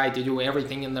have tried to do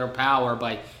everything in their power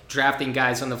by drafting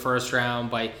guys in the first round,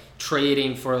 by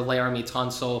trading for Laramie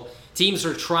Tunsil. Teams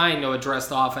are trying to address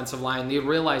the offensive line. They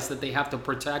realize that they have to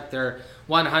protect their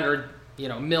 $100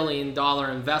 million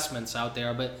investments out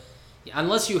there. But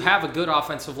unless you have a good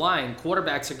offensive line,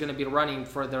 quarterbacks are going to be running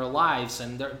for their lives,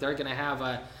 and they're going to have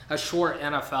a short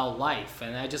NFL life.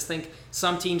 And I just think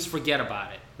some teams forget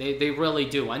about it. They really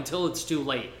do, until it's too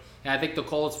late. And I think the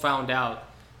Colts found out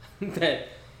that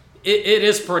it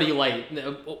is pretty late.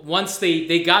 Once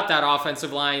they got that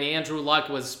offensive line, Andrew Luck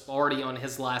was already on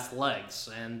his last legs.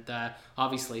 And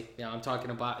obviously, I'm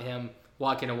talking about him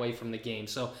walking away from the game.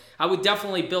 So I would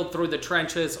definitely build through the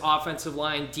trenches, offensive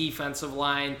line, defensive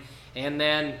line. And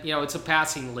then, it's a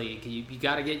passing league. You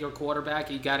got to get your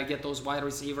quarterback. You got to get those wide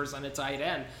receivers and a tight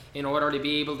end in order to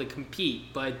be able to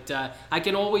compete. But I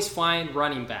can always find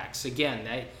running backs.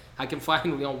 Again, I can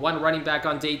find one running back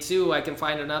on day 2. I can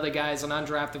find another guy as an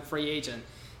undrafted free agent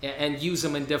and use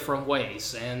them in different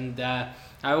ways. And I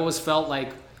always felt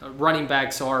like running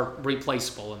backs are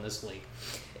replaceable in this league.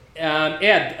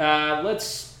 Ed,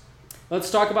 let's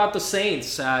talk about the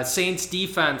Saints. Saints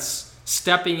defense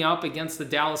stepping up against the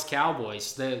Dallas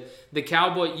Cowboys. The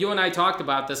Cowboy, you and I talked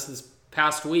about this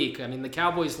past week. I mean, the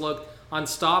Cowboys looked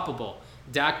unstoppable.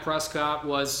 Dak Prescott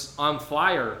was on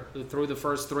fire through the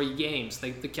first 3 games.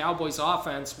 The Cowboys'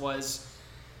 offense was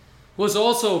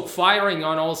also firing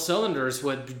on all cylinders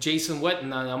with Jason Witten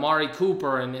and Amari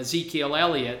Cooper and Ezekiel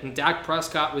Elliott, and Dak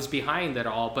Prescott was behind it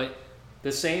all. But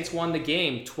the Saints won the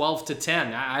game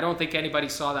 12-10. I don't think anybody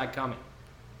saw that coming.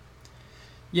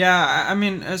 Yeah, I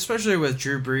mean, especially with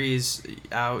Drew Brees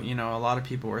out, a lot of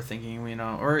people were thinking,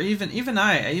 or even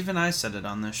I said it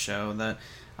on this show that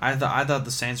I thought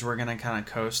the Saints were going to kind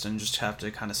of coast and just have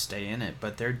to kind of stay in it.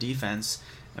 But their defense,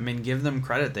 I mean, give them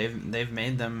credit. They've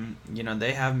made them,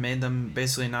 they have made them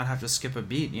basically not have to skip a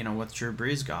beat, with Drew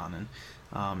Brees gone. And,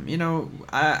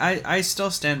 I still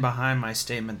stand behind my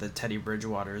statement that Teddy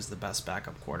Bridgewater is the best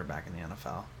backup quarterback in the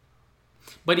NFL.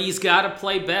 But he's got to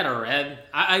play better. And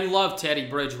I love Teddy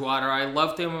Bridgewater. I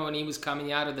loved him when he was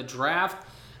coming out of the draft.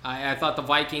 I thought the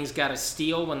Vikings got a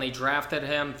steal when they drafted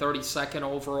him 32nd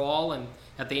overall and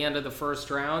at the end of the first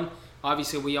round.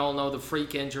 Obviously, we all know the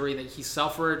freak injury that he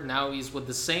suffered. Now he's with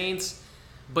the Saints.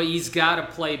 but he's got to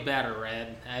play better,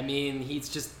 Ed. I mean, he's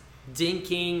just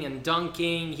dinking and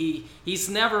dunking. He's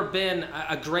never been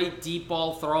a great deep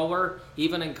ball thrower,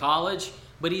 even in college,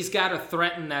 but he's got to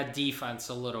threaten that defense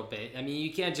a little bit. I mean,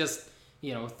 you can't just,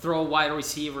 throw wide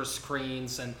receiver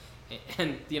screens and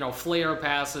flare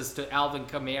passes to Alvin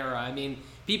Kamara. I mean,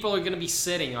 people are going to be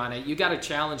sitting on it. You got to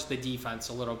challenge the defense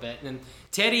a little bit. And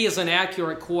Teddy is an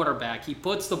accurate quarterback. He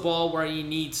puts the ball where he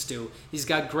needs to. He's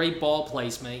got great ball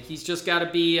placement. He's just got to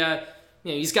be,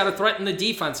 he's got to threaten the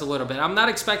defense a little bit. I'm not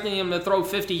expecting him to throw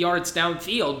 50 yards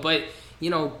downfield, but,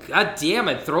 God damn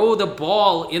it, throw the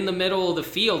ball in the middle of the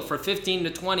field for 15 to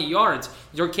 20 yards.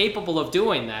 You're capable of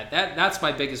doing that. That's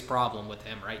my biggest problem with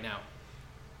him right now.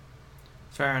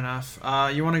 Fair enough.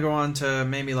 You want to go on to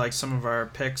maybe like some of our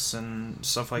picks and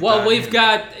stuff like that? Well, we've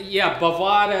got,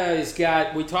 Bovada has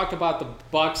got, we talked about the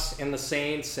Bucks and the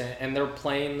Saints, and they're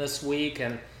playing this week,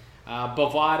 and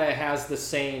Bovada has the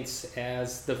Saints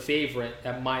as the favorite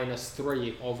at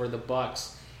 -3 over the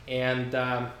Bucks, and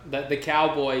the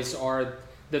Cowboys are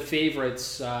the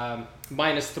favorites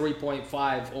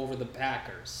 -3.5 over the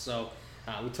Packers. So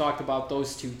we talked about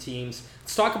those two teams.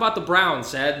 Let's talk about the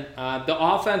Browns, Ed. The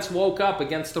offense woke up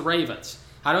against the Ravens.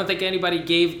 I don't think anybody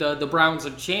gave the Browns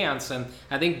a chance, and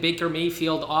I think Baker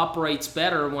Mayfield operates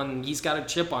better when he's got a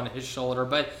chip on his shoulder.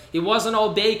 But it wasn't all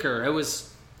Baker. It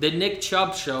was the Nick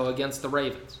Chubb show against the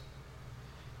Ravens.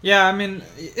 Yeah, I mean,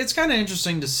 it's kind of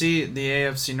interesting to see the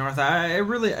AFC North. It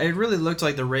really looked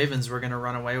like the Ravens were going to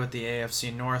run away with the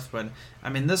AFC North, but I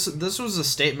mean, this was a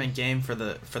statement game for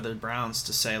the Browns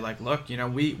to say, like, look,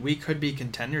 we could be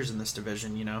contenders in this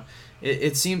division.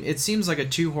 It seems like a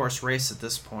 2-horse race at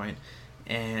this point,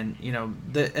 and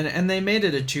and they made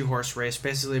it a 2-horse race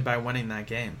basically by winning that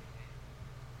game.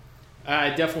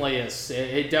 It definitely is.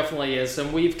 It definitely is.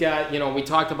 And we've got, we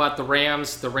talked about the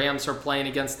Rams. The Rams are playing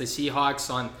against the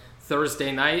Seahawks on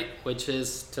Thursday night, which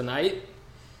is tonight.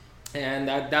 And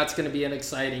that's going to be an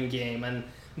exciting game. And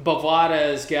Bovada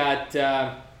has got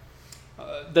has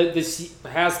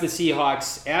the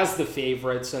Seahawks as the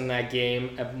favorites in that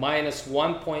game at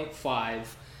 -1.5.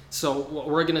 So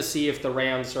we're going to see if the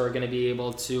Rams are going to be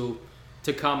able to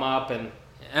come up and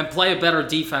play a better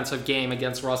defensive game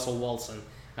against Russell Wilson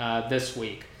this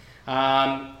week.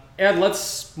 Ed,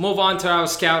 let's move on to our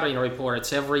scouting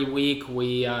reports. Every week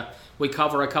we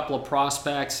cover a couple of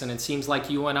prospects, and it seems like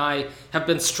you and I have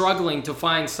been struggling to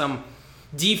find some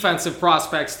defensive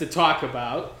prospects to talk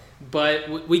about,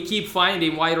 but we keep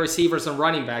finding wide receivers and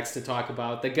running backs to talk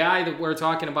about. The guy that we're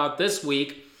talking about this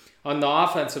week on the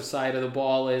offensive side of the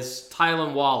ball is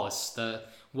Tylan Wallace, the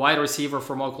wide receiver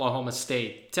from Oklahoma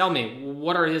State. Tell me,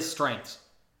 what are his strengths?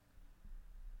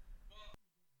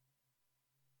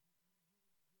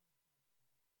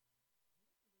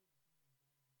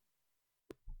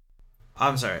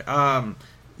 I'm sorry.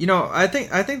 I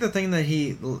think the thing that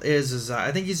he is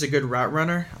I think he's a good route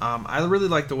runner. I really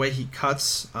like the way he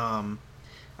cuts.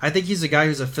 I think he's a guy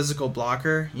who's a physical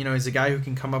blocker. He's a guy who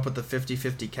can come up with the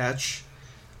 50-50 catch.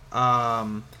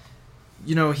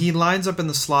 He lines up in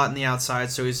the slot and the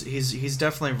outside, so he's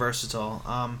definitely versatile.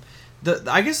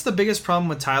 I guess the biggest problem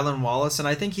with Tylan Wallace, and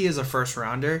I think he is a first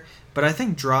rounder, but I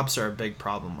think drops are a big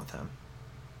problem with him.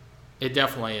 It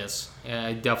definitely is. Yeah,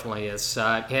 it definitely is.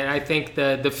 And I think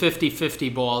the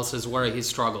 50-50 balls is where he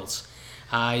struggles.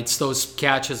 It's those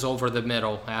catches over the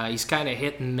middle. He's kind of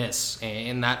hit and miss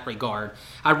in that regard.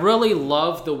 I really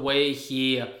love the way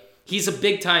he's a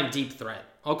big-time deep threat.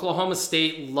 Oklahoma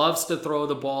State loves to throw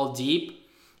the ball deep,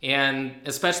 and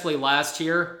especially last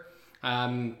year,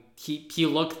 he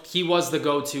was the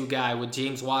go-to guy with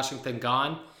James Washington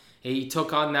gone. He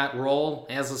took on that role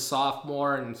as a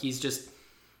sophomore, and he's just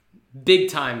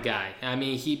big-time guy. I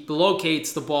mean, he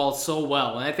locates the ball so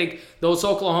well. And I think those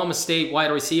Oklahoma State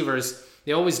wide receivers,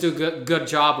 they always do a good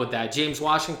job with that. James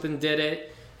Washington did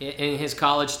it in his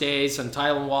college days, and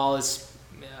Tylan Wallace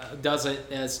does it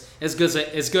as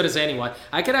good as anyone.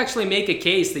 I could actually make a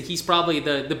case that he's probably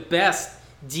the best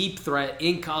deep threat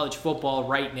in college football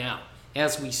right now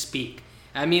as we speak.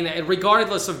 I mean,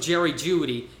 regardless of Jerry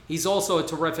Jeudy, he's also a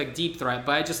terrific deep threat.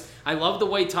 But I love the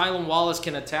way Tylan Wallace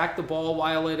can attack the ball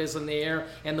while it is in the air,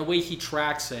 and the way he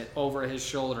tracks it over his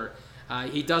shoulder.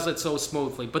 He does it so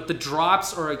smoothly. But the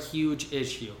drops are a huge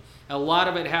issue. A lot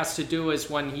of it has to do is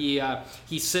when he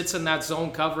sits in that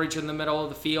zone coverage in the middle of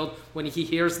the field. When he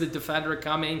hears the defender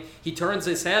coming, he turns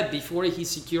his head before he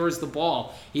secures the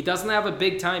ball. He doesn't have a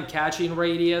big-time catching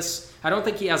radius. I don't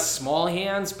think he has small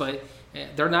hands, but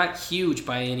they're not huge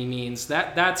by any means.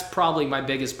 That's probably my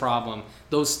biggest problem.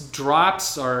 Those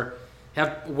drops were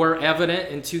evident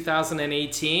in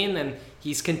 2018, and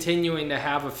he's continuing to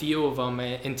have a few of them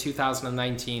in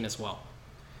 2019 as well.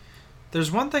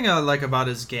 There's one thing I like about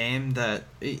his game that,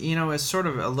 is sort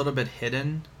of a little bit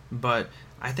hidden, but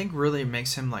I think really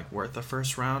makes him like worth a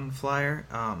first round flyer.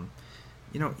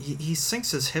 He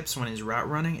sinks his hips when he's route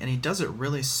running, and he does it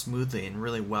really smoothly and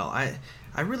really well.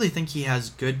 I really think he has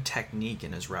good technique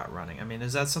in his route running. I mean,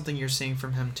 is that something you're seeing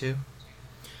from him too?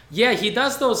 Yeah, he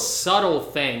does those subtle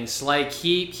things. Like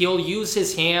he'll use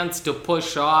his hands to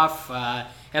push off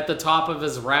at the top of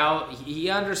his route. He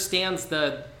understands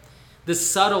the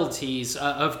subtleties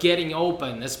of getting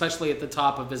open, especially at the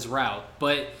top of his route.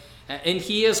 And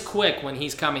he is quick when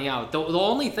he's coming out. The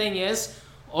only thing is,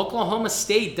 Oklahoma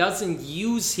State doesn't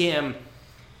use him.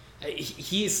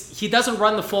 He doesn't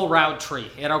run the full route tree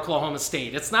at Oklahoma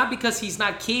State. It's not because he's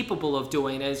not capable of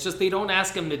doing it. It's just they don't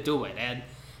ask him to do it. And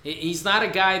he's not a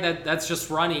guy that's just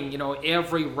running,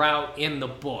 every route in the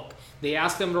book. They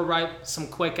asked him to run some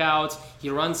quick outs. He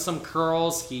runs some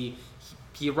curls. He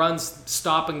runs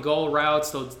stop and go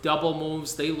routes. Those double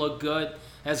moves, they look good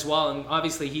as well. And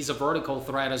obviously he's a vertical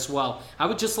threat as well. I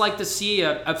would just like to see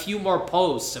a few more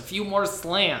posts, a few more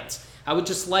slants. I would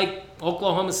just like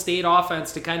Oklahoma State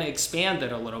offense to kind of expand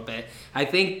it a little bit. I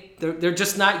think they're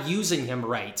just not using him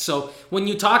right. So when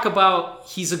you talk about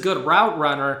he's a good route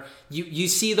runner, you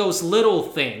see those little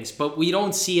things, but we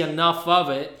don't see enough of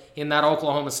it in that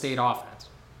Oklahoma State offense.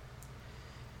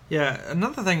 Yeah,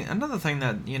 another thing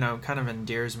that kind of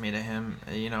endears me to him,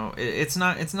 it's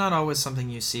not always something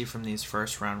you see from these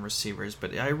first round receivers,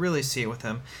 but I really see it with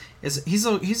him. Is he's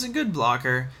a good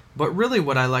blocker, but really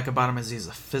what I like about him is he's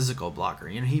a physical blocker.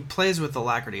 He plays with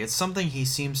alacrity. It's something he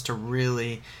seems to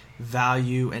really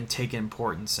value and take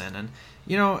importance in, and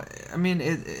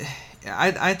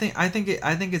I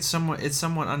think it's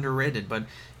somewhat underrated, but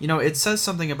it says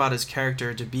something about his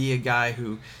character to be a guy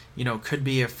who could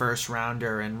be a first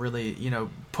rounder and really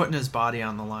putting his body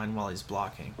on the line while he's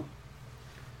blocking.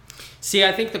 See,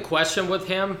 I think the question with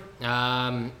him,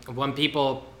 when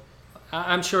people,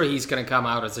 I'm sure he's going to come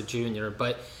out as a junior,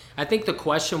 but I think the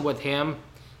question with him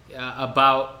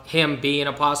about him being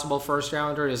a possible first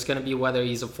rounder is going to be whether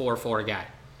he's a 4-4 guy.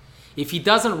 If he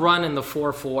doesn't run in the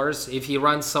 4-4s, if he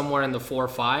runs somewhere in the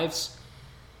 4-5s,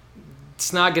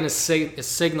 it's not going to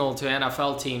signal to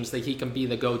NFL teams that he can be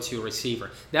the go-to receiver.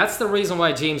 That's the reason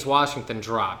why James Washington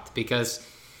dropped, because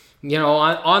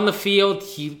on the field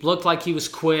he looked like he was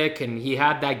quick and he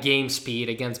had that game speed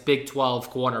against Big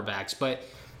 12 cornerbacks. But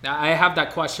I have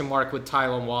that question mark with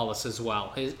Tylan Wallace as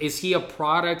well. Is he a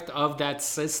product of that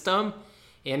system?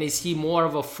 And is he more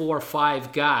of a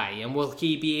 4-5 guy? And will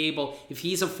he be able, if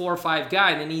he's a 4-5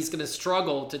 guy, then he's going to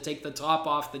struggle to take the top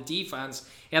off the defense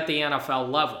at the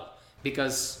NFL level.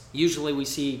 Because usually we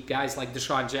see guys like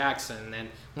Deshaun Jackson and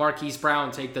Marquise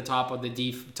Brown take the top of the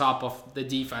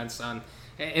defense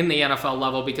in the NFL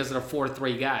level because they're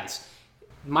 4-3 guys.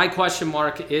 My question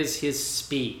mark is his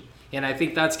speed. And I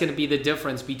think that's going to be the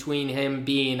difference between him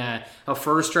being a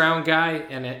first-round guy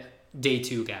and a day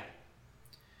 2 guy.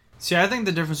 See, I think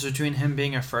the difference between him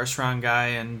being a first-round guy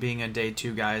and being a day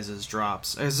 2 guy is his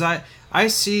drops. As I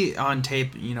see on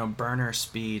tape, burner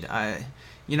speed.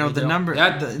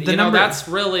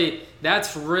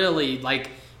 That's really like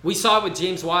we saw it with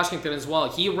James Washington as well.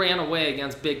 He ran away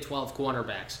against Big 12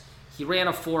 cornerbacks. He ran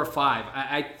a 4-5.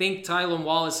 I think Tylan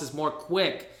Wallace is more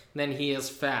quick than he is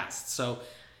fast. So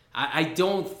I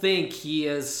don't think he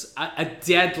is a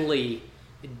deadly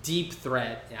deep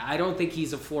threat. I don't think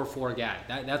he's a 4-4 guy.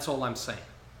 That's all I'm saying.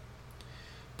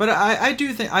 But I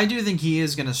do think he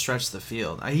is going to stretch the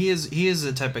field. He is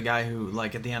the type of guy who,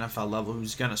 like at the NFL level,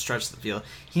 who's going to stretch the field.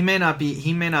 He may not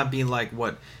be like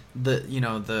what the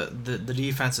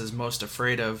defense is most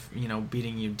afraid of,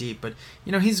 beating you deep. But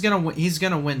he's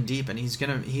gonna win deep, and he's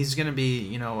gonna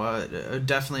be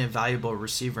definitely a valuable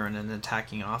receiver in an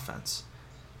attacking offense.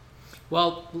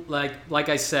 Well, like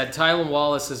I said, Tylan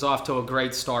Wallace is off to a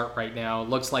great start right now. It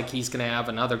looks like he's going to have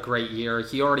another great year.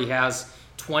 He already has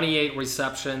 28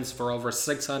 receptions for over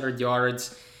 600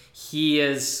 yards.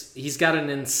 He's got an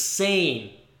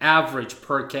insane average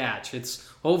per catch.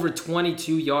 It's over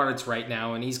 22 yards right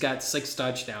now, and he's got 6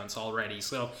 touchdowns already.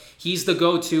 So he's the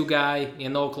go-to guy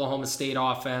in the Oklahoma State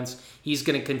offense. He's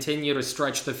going to continue to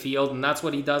stretch the field, and that's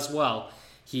what he does well.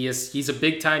 He's a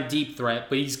big-time deep threat,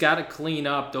 but he's got to clean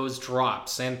up those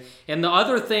drops. And the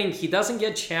other thing, he doesn't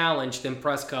get challenged in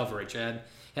press coverage, Ed.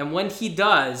 And when he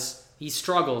does, he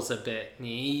struggles a bit.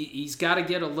 He's got to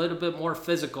get a little bit more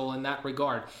physical in that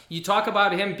regard. You talk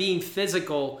about him being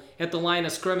physical at the line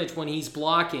of scrimmage when he's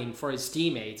blocking for his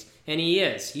teammates, and he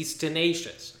is. He's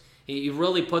tenacious. He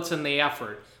really puts in the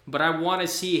effort. But I want to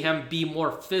see him be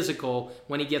more physical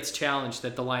when he gets challenged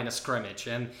at the line of scrimmage.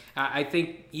 And I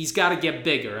think he's got to get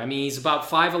bigger. I mean, he's about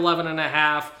 5'11 and a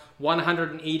half,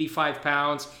 185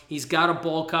 pounds. He's got to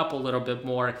bulk up a little bit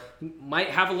more. Might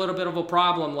have a little bit of a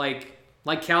problem like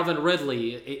Calvin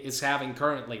Ridley is having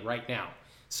currently right now.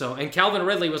 So, and Calvin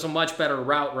Ridley was a much better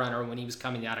route runner when he was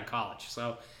coming out of college.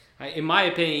 So, in my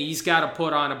opinion, he's got to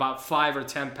put on about 5 or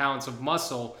 10 pounds of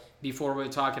muscle before we're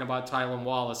talking about Tylan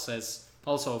Wallace as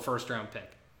also a first-round pick.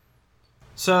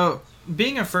 So,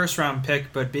 being a first-round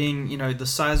pick, but being, the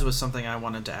size was something I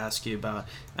wanted to ask you about.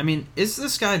 I mean, is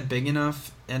this guy big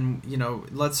enough? And,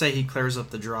 let's say he clears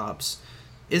up the drops.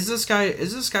 Is this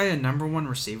guy a number one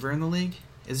receiver in the league?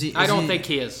 I don't think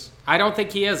he is. I don't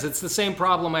think he is. It's the same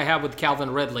problem I have with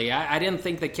Calvin Ridley. I didn't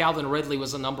think that Calvin Ridley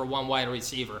was a number one wide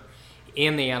receiver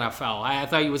in the NFL. I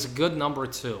thought he was a good number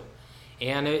 2.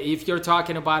 And if you're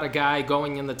talking about a guy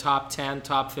going in the top 10,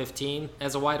 top 15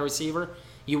 as a wide receiver,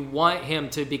 you want him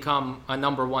to become a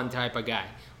number 1 type of guy,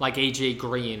 like A.J.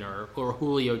 Green or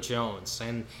Julio Jones.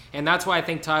 And that's why I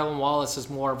think Tylan Wallace is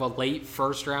more of a late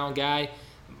first-round guy.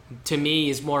 To me,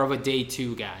 he's more of a day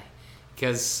 2 guy.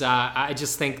 Because I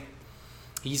just think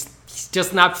he's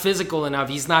just not physical enough.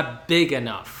 He's not big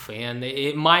enough. And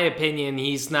in my opinion,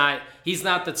 he's not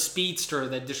the speedster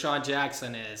that Deshaun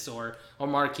Jackson is or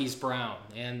Marquise Brown.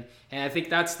 And I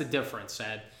think that's the difference,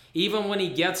 Ed. Even when he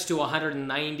gets to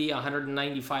 190,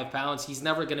 195 pounds, he's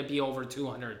never going to be over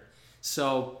 200.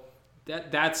 So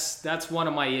that's one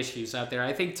of my issues out there.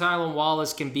 I think Tylan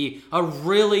Wallace can be a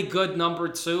really good number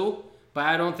 2, but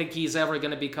I don't think he's ever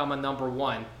going to become a number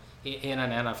 1 in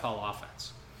an NFL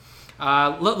offense.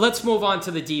 Let's move on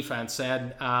to the defense,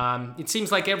 Ed. It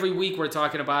seems like every week we're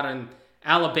talking about an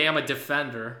Alabama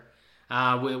defender.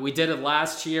 We did it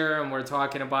last year, and we're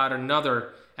talking about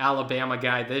another Alabama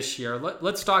guy this year.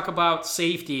 Let's talk about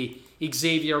safety,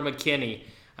 Xavier McKinney.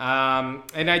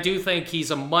 And I do think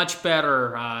he's a much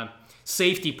better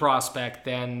safety prospect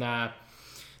than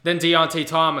Deontay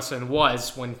Thompson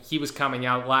was when he was coming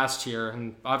out last year.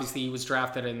 And obviously he was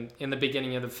drafted in the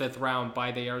beginning of the 5th round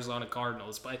by the Arizona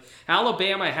Cardinals. But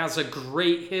Alabama has a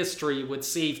great history with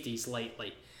safeties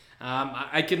lately.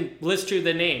 I can list you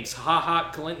the names: Ha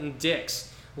Clinton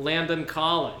Dix, Landon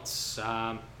Collins.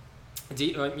 I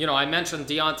mentioned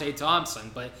Deontay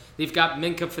Thompson, but they've got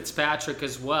Minkah Fitzpatrick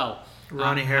as well.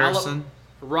 Ronnie Harrison.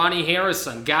 Ronnie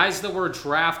Harrison. Guys that were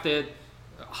drafted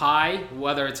high,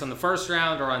 whether it's in the 1st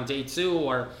round or on day 2,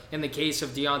 or in the case of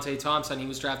Deontay Thompson, he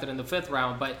was drafted in the 5th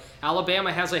round. But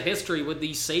Alabama has a history with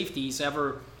these safeties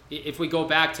if we go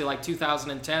back to like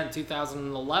 2010,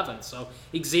 2011. So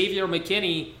Xavier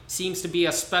McKinney seems to be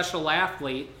a special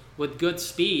athlete with good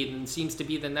speed and seems to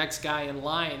be the next guy in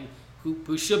line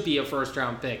who should be a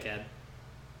first-round pick, Ed.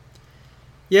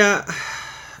 Yeah,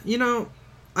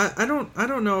 I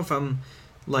don't know if I'm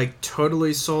like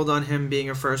totally sold on him being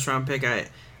a first-round pick.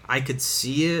 I could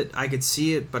see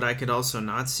it, but I could also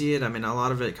not see it. I mean, a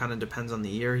lot of it kind of depends on the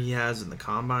year he has and the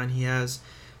combine he has.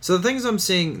 So the things I'm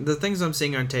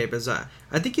seeing on tape is I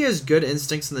think he has good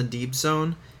instincts in the deep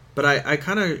zone, but I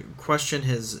kind of question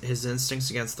his instincts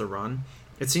against the run.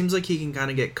 It seems like he can kind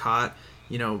of get caught,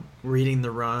 reading the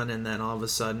run, and then all of a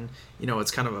sudden,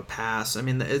 it's kind of a pass. I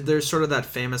mean, there's sort of that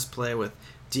famous play with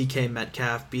DK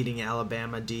Metcalf beating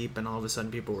Alabama deep, and all of a sudden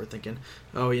people were thinking,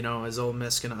 is Ole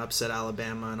Miss going to upset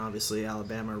Alabama? And obviously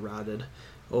Alabama routed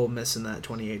Ole Miss in that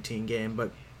 2018 game,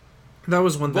 but that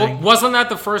was one thing. Well, wasn't that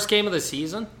the first game of the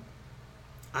season?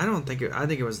 I think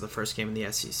it was the first game in the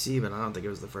SEC, but I don't think it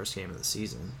was the first game of the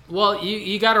season. Well,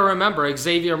 you got to remember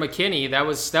Xavier McKinney. That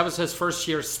was his first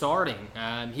year starting.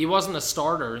 He wasn't a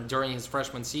starter during his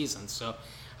freshman season. So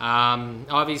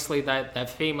obviously that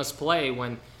famous play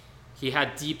when he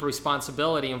had deep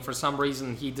responsibility, and for some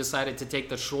reason he decided to take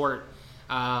the short,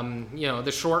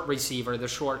 the short receiver, the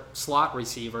short slot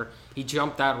receiver. He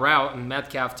jumped that route, and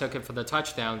Metcalf took it for the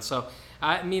touchdown. So,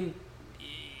 I mean,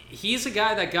 he's a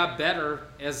guy that got better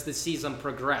as the season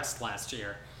progressed last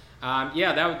year.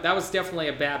 That was definitely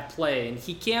a bad play, and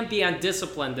he can be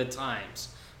undisciplined at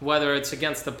times, whether it's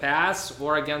against the pass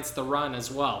or against the run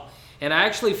as well. And I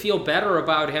actually feel better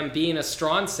about him being a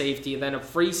strong safety than a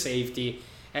free safety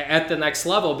at the next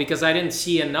level, because I didn't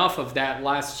see enough of that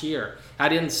last year. I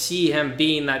didn't see him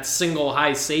being that single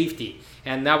high safety,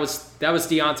 and that was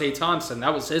Deontay Thompson.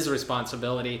 That was his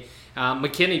responsibility.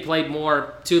 McKinney played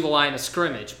more to the line of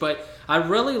scrimmage, but I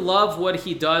really love what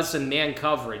he does in man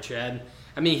coverage. And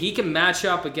I mean, he can match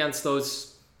up against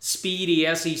those speedy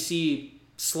SEC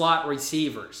slot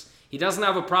receivers. He doesn't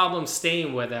have a problem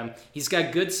staying with them. He's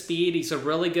got good speed. He's a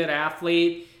really good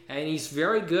athlete, and he's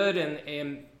very good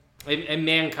in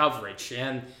man coverage.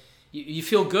 And you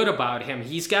feel good about him.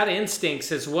 He's got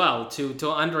instincts as well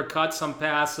to undercut some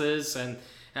passes, and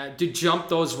to jump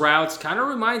those routes. Kind of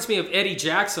reminds me of Eddie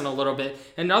Jackson a little bit.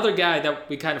 Another guy that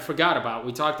we kind of forgot about.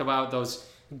 We talked about those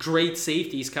great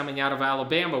safeties coming out of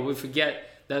Alabama. We forget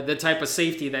the type of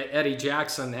safety that Eddie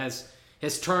Jackson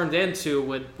has turned into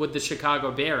with the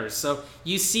Chicago Bears. So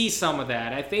you see some of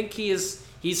that. I think he's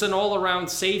an all-around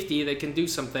safety that can do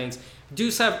some things.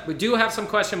 We do have some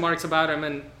question marks about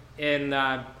him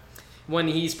in when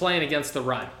he's playing against the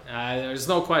run. There's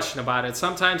no question about it.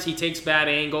 Sometimes he takes bad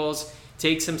angles,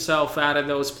 takes himself out of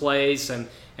those plays, and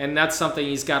that's something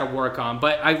he's got to work on.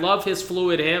 But I love his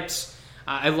fluid hips.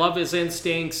 I love his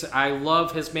instincts. I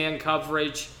love his man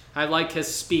coverage. I like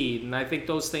his speed, and I think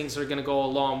those things are going to go a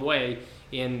long way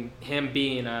in him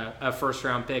being a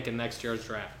first-round pick in next year's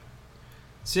draft.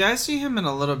 See, I see him in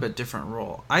a little bit different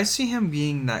role. I see him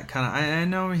being that kind of... I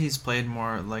know he's played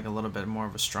more, like a little bit more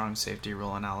of a strong safety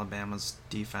role in Alabama's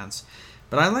defense,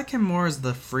 but I like him more as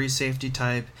the free safety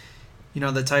type. You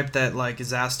know, the type that like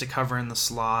is asked to cover in the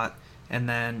slot and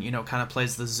then, you know, kind of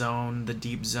plays the zone, the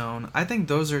deep zone. I think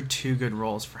those are two good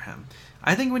roles for him.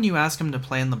 I think when you ask him to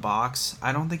play in the box,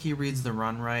 I don't think he reads the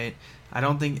run right. I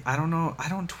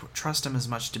don't trust him as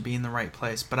much to be in the right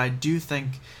place, but I do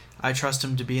think I trust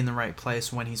him to be in the right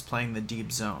place when he's playing the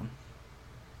deep zone.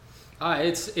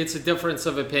 It's a difference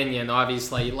of opinion,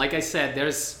 obviously. Like I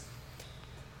said,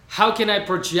 how can I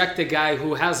project a guy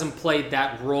who hasn't played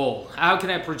that role? How can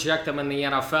I project him in the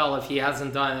NFL if he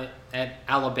hasn't done it at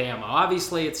Alabama?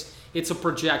 Obviously, it's a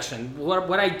projection.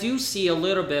 What I do see a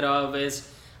little bit of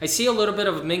is I see a little bit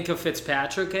of Minkah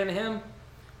Fitzpatrick in him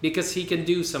because he can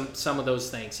do some of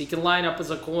those things. He can line up as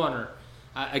a corner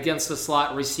against a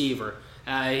slot receiver.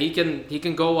 He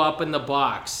can go up in the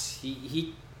box.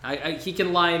 He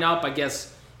can line up. I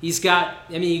guess you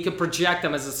can project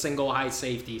him as a single high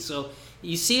safety. So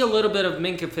you see a little bit of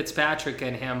Minkah Fitzpatrick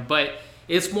in him, but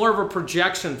it's more of a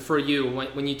projection for you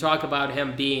when you talk about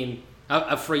him being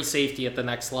a free safety at the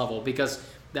next level, because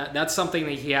that's something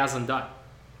that he hasn't done.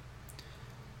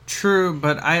 True,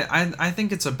 but I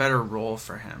think it's a better role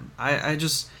for him. I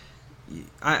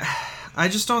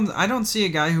don't see a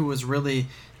guy who was really...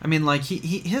 I mean, like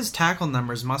his tackle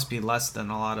numbers must be less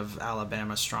than a lot of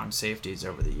Alabama's strong safeties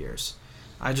over the years.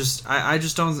 I just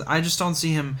don't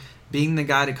see him being the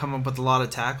guy to come up with a lot of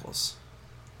tackles.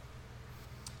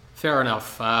 Fair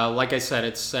enough. Like I said,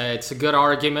 it's a good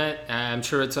argument. I'm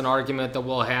sure it's an argument that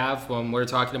we'll have when we're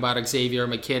talking about Xavier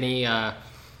McKinney.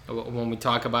 When we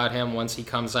talk about him once he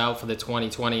comes out for the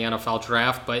 2020 NFL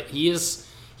Draft, but he's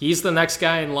the next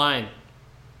guy in line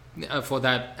for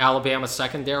that Alabama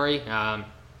secondary.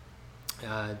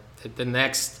 The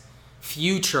next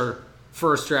future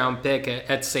first-round pick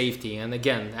at safety. And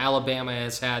again, Alabama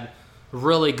has had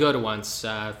really good ones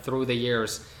through the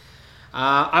years.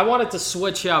 I wanted to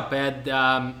switch up, Ed.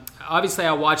 Obviously,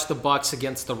 I watched the Bucs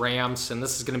against the Rams, and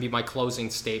this is going to be my closing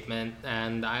statement.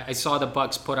 And I saw the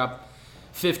Bucs put up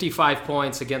 55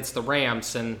 points against the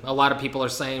Rams, and a lot of people are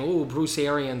saying, "Ooh, Bruce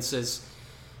Arians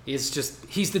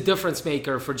he's the difference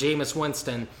maker for Jameis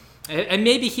Winston." And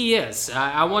maybe he is.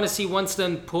 I want to see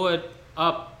Winston put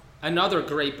up another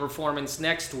great performance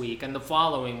next week and the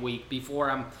following week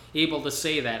before I'm able to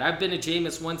say that. I've been a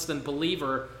Jameis Winston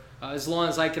believer as long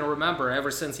as I can remember, ever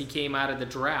since he came out of the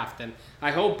draft. And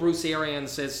I hope Bruce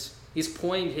Arians is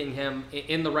pointing him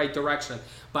in the right direction.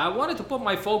 But I wanted to put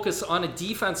my focus on a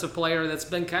defensive player that's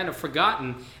been kind of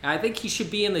forgotten. And I think he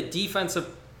should be in the defensive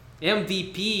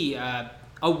MVP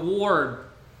award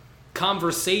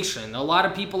conversation. A lot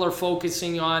of people are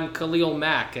focusing on Khalil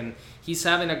Mack, and he's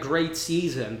having a great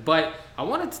season. But I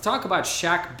wanted to talk about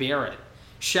Shaq Barrett.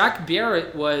 Shaq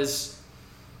Barrett was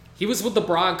with the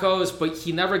Broncos, but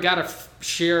he never got a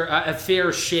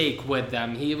fair shake with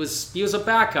them. He was a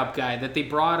backup guy that they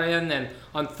brought in and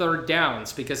on third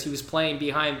downs because he was playing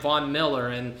behind Von Miller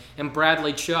and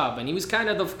Bradley Chubb, and he was kind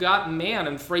of the forgotten man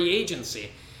in free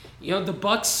agency. You know, the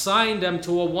Bucs signed him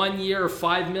to a 1-year,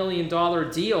 $5 million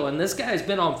deal, and this guy's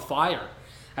been on fire.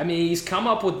 I mean, he's come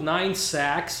up with 9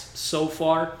 sacks so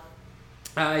far.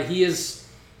 He leads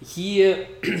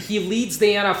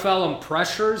the NFL in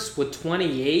pressures with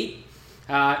 28.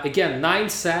 Again, 9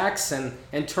 sacks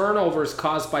and turnovers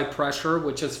caused by pressure,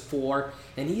 which is 4.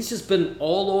 And he's just been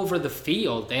all over the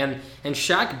field. And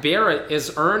Shaq Barrett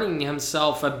is earning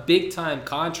himself a big-time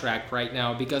contract right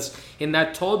now because in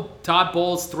that Todd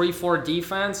Bowles 3-4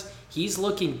 defense, he's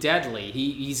looking deadly.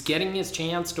 He's getting his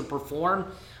chance to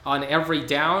perform on every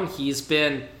down. He's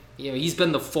been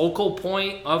the focal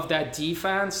point of that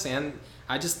defense, and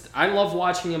I love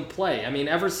watching him play. I mean,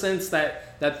 ever since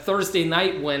that Thursday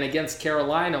night win against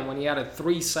Carolina when he had a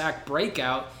 3-sack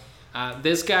breakout,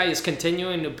 This guy is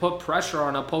continuing to put pressure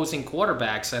on opposing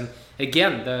quarterbacks. And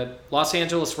again, the Los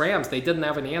Angeles Rams, they didn't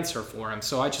have an answer for him.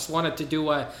 So I just wanted to do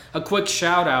a quick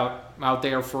shout out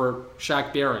there for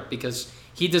Shaq Barrett because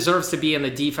he deserves to be in the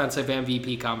defensive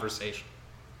MVP conversation.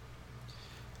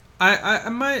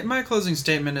 My closing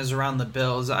statement is around the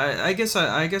Bills. I guess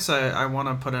I want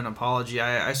to put an apology.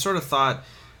 I sort of thought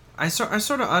I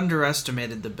sort of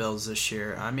underestimated the Bills this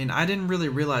year. I mean, I didn't really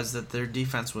realize that their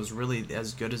defense was really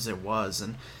as good as it was,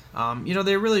 and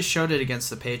they really showed it against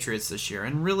the Patriots this year.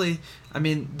 And really, I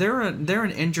mean, they're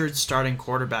an injured starting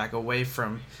quarterback away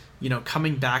from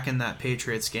coming back in that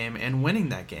Patriots game and winning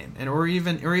that game, and or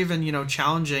even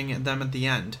challenging them at the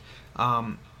end.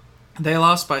 They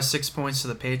lost by 6 points to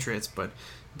the Patriots, but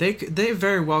they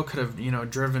very well could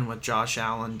have driven with Josh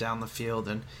Allen down the field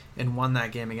and won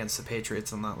that game against the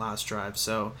Patriots on that last drive.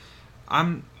 So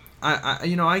I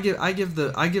give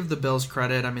the Bills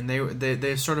credit. I mean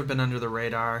they've sort of been under the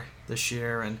radar this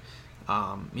year, and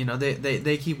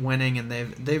they keep winning, and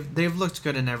they've looked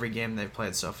good in every game they've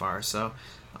played so far. So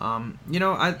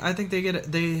I think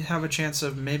they have a chance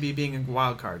of maybe being a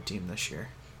wild card team this year.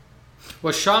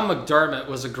 Well, Sean McDermott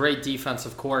was a great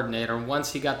defensive coordinator, and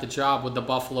once he got the job with the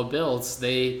Buffalo Bills,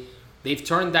 they've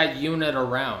turned that unit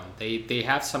around. They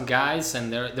have some guys,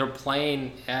 and they're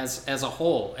playing as a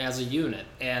whole, as a unit,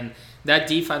 and that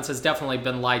defense has definitely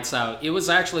been lights out. It was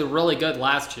actually really good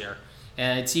last year,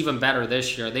 and it's even better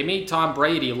this year. They made Tom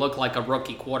Brady look like a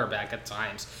rookie quarterback at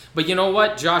times, but you know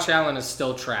what? Josh Allen is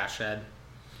still trash, Ed.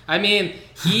 I mean,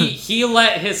 he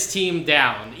let his team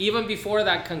down even before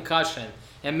that concussion.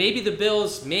 And maybe the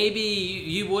Bills,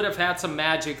 you would have had some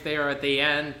magic there at the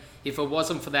end if it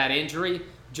wasn't for that injury.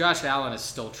 Josh Allen is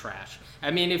still trash.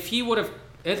 I mean, if he would have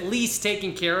at least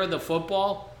taken care of the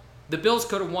football, the Bills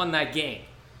could have won that game.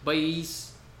 But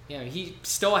he's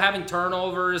still having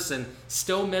turnovers and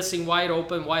still missing wide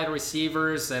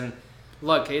receivers. And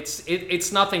look,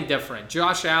 it's nothing different.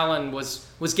 Josh Allen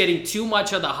was getting too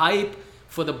much of the hype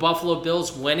for the Buffalo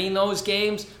Bills winning those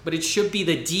games, but it should be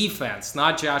the defense,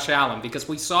 not Josh Allen, because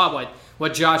we saw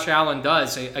what Josh Allen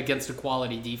does against a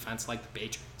quality defense like the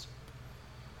Patriots.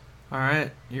 All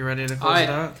right, you ready to close it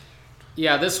out?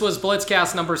 Yeah, this was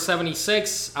Blitzcast number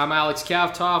 76. I'm Alex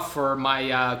Kavtov for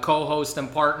my co-host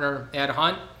and partner, Ed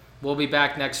Hunt. We'll be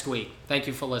back next week. Thank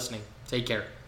you for listening. Take care.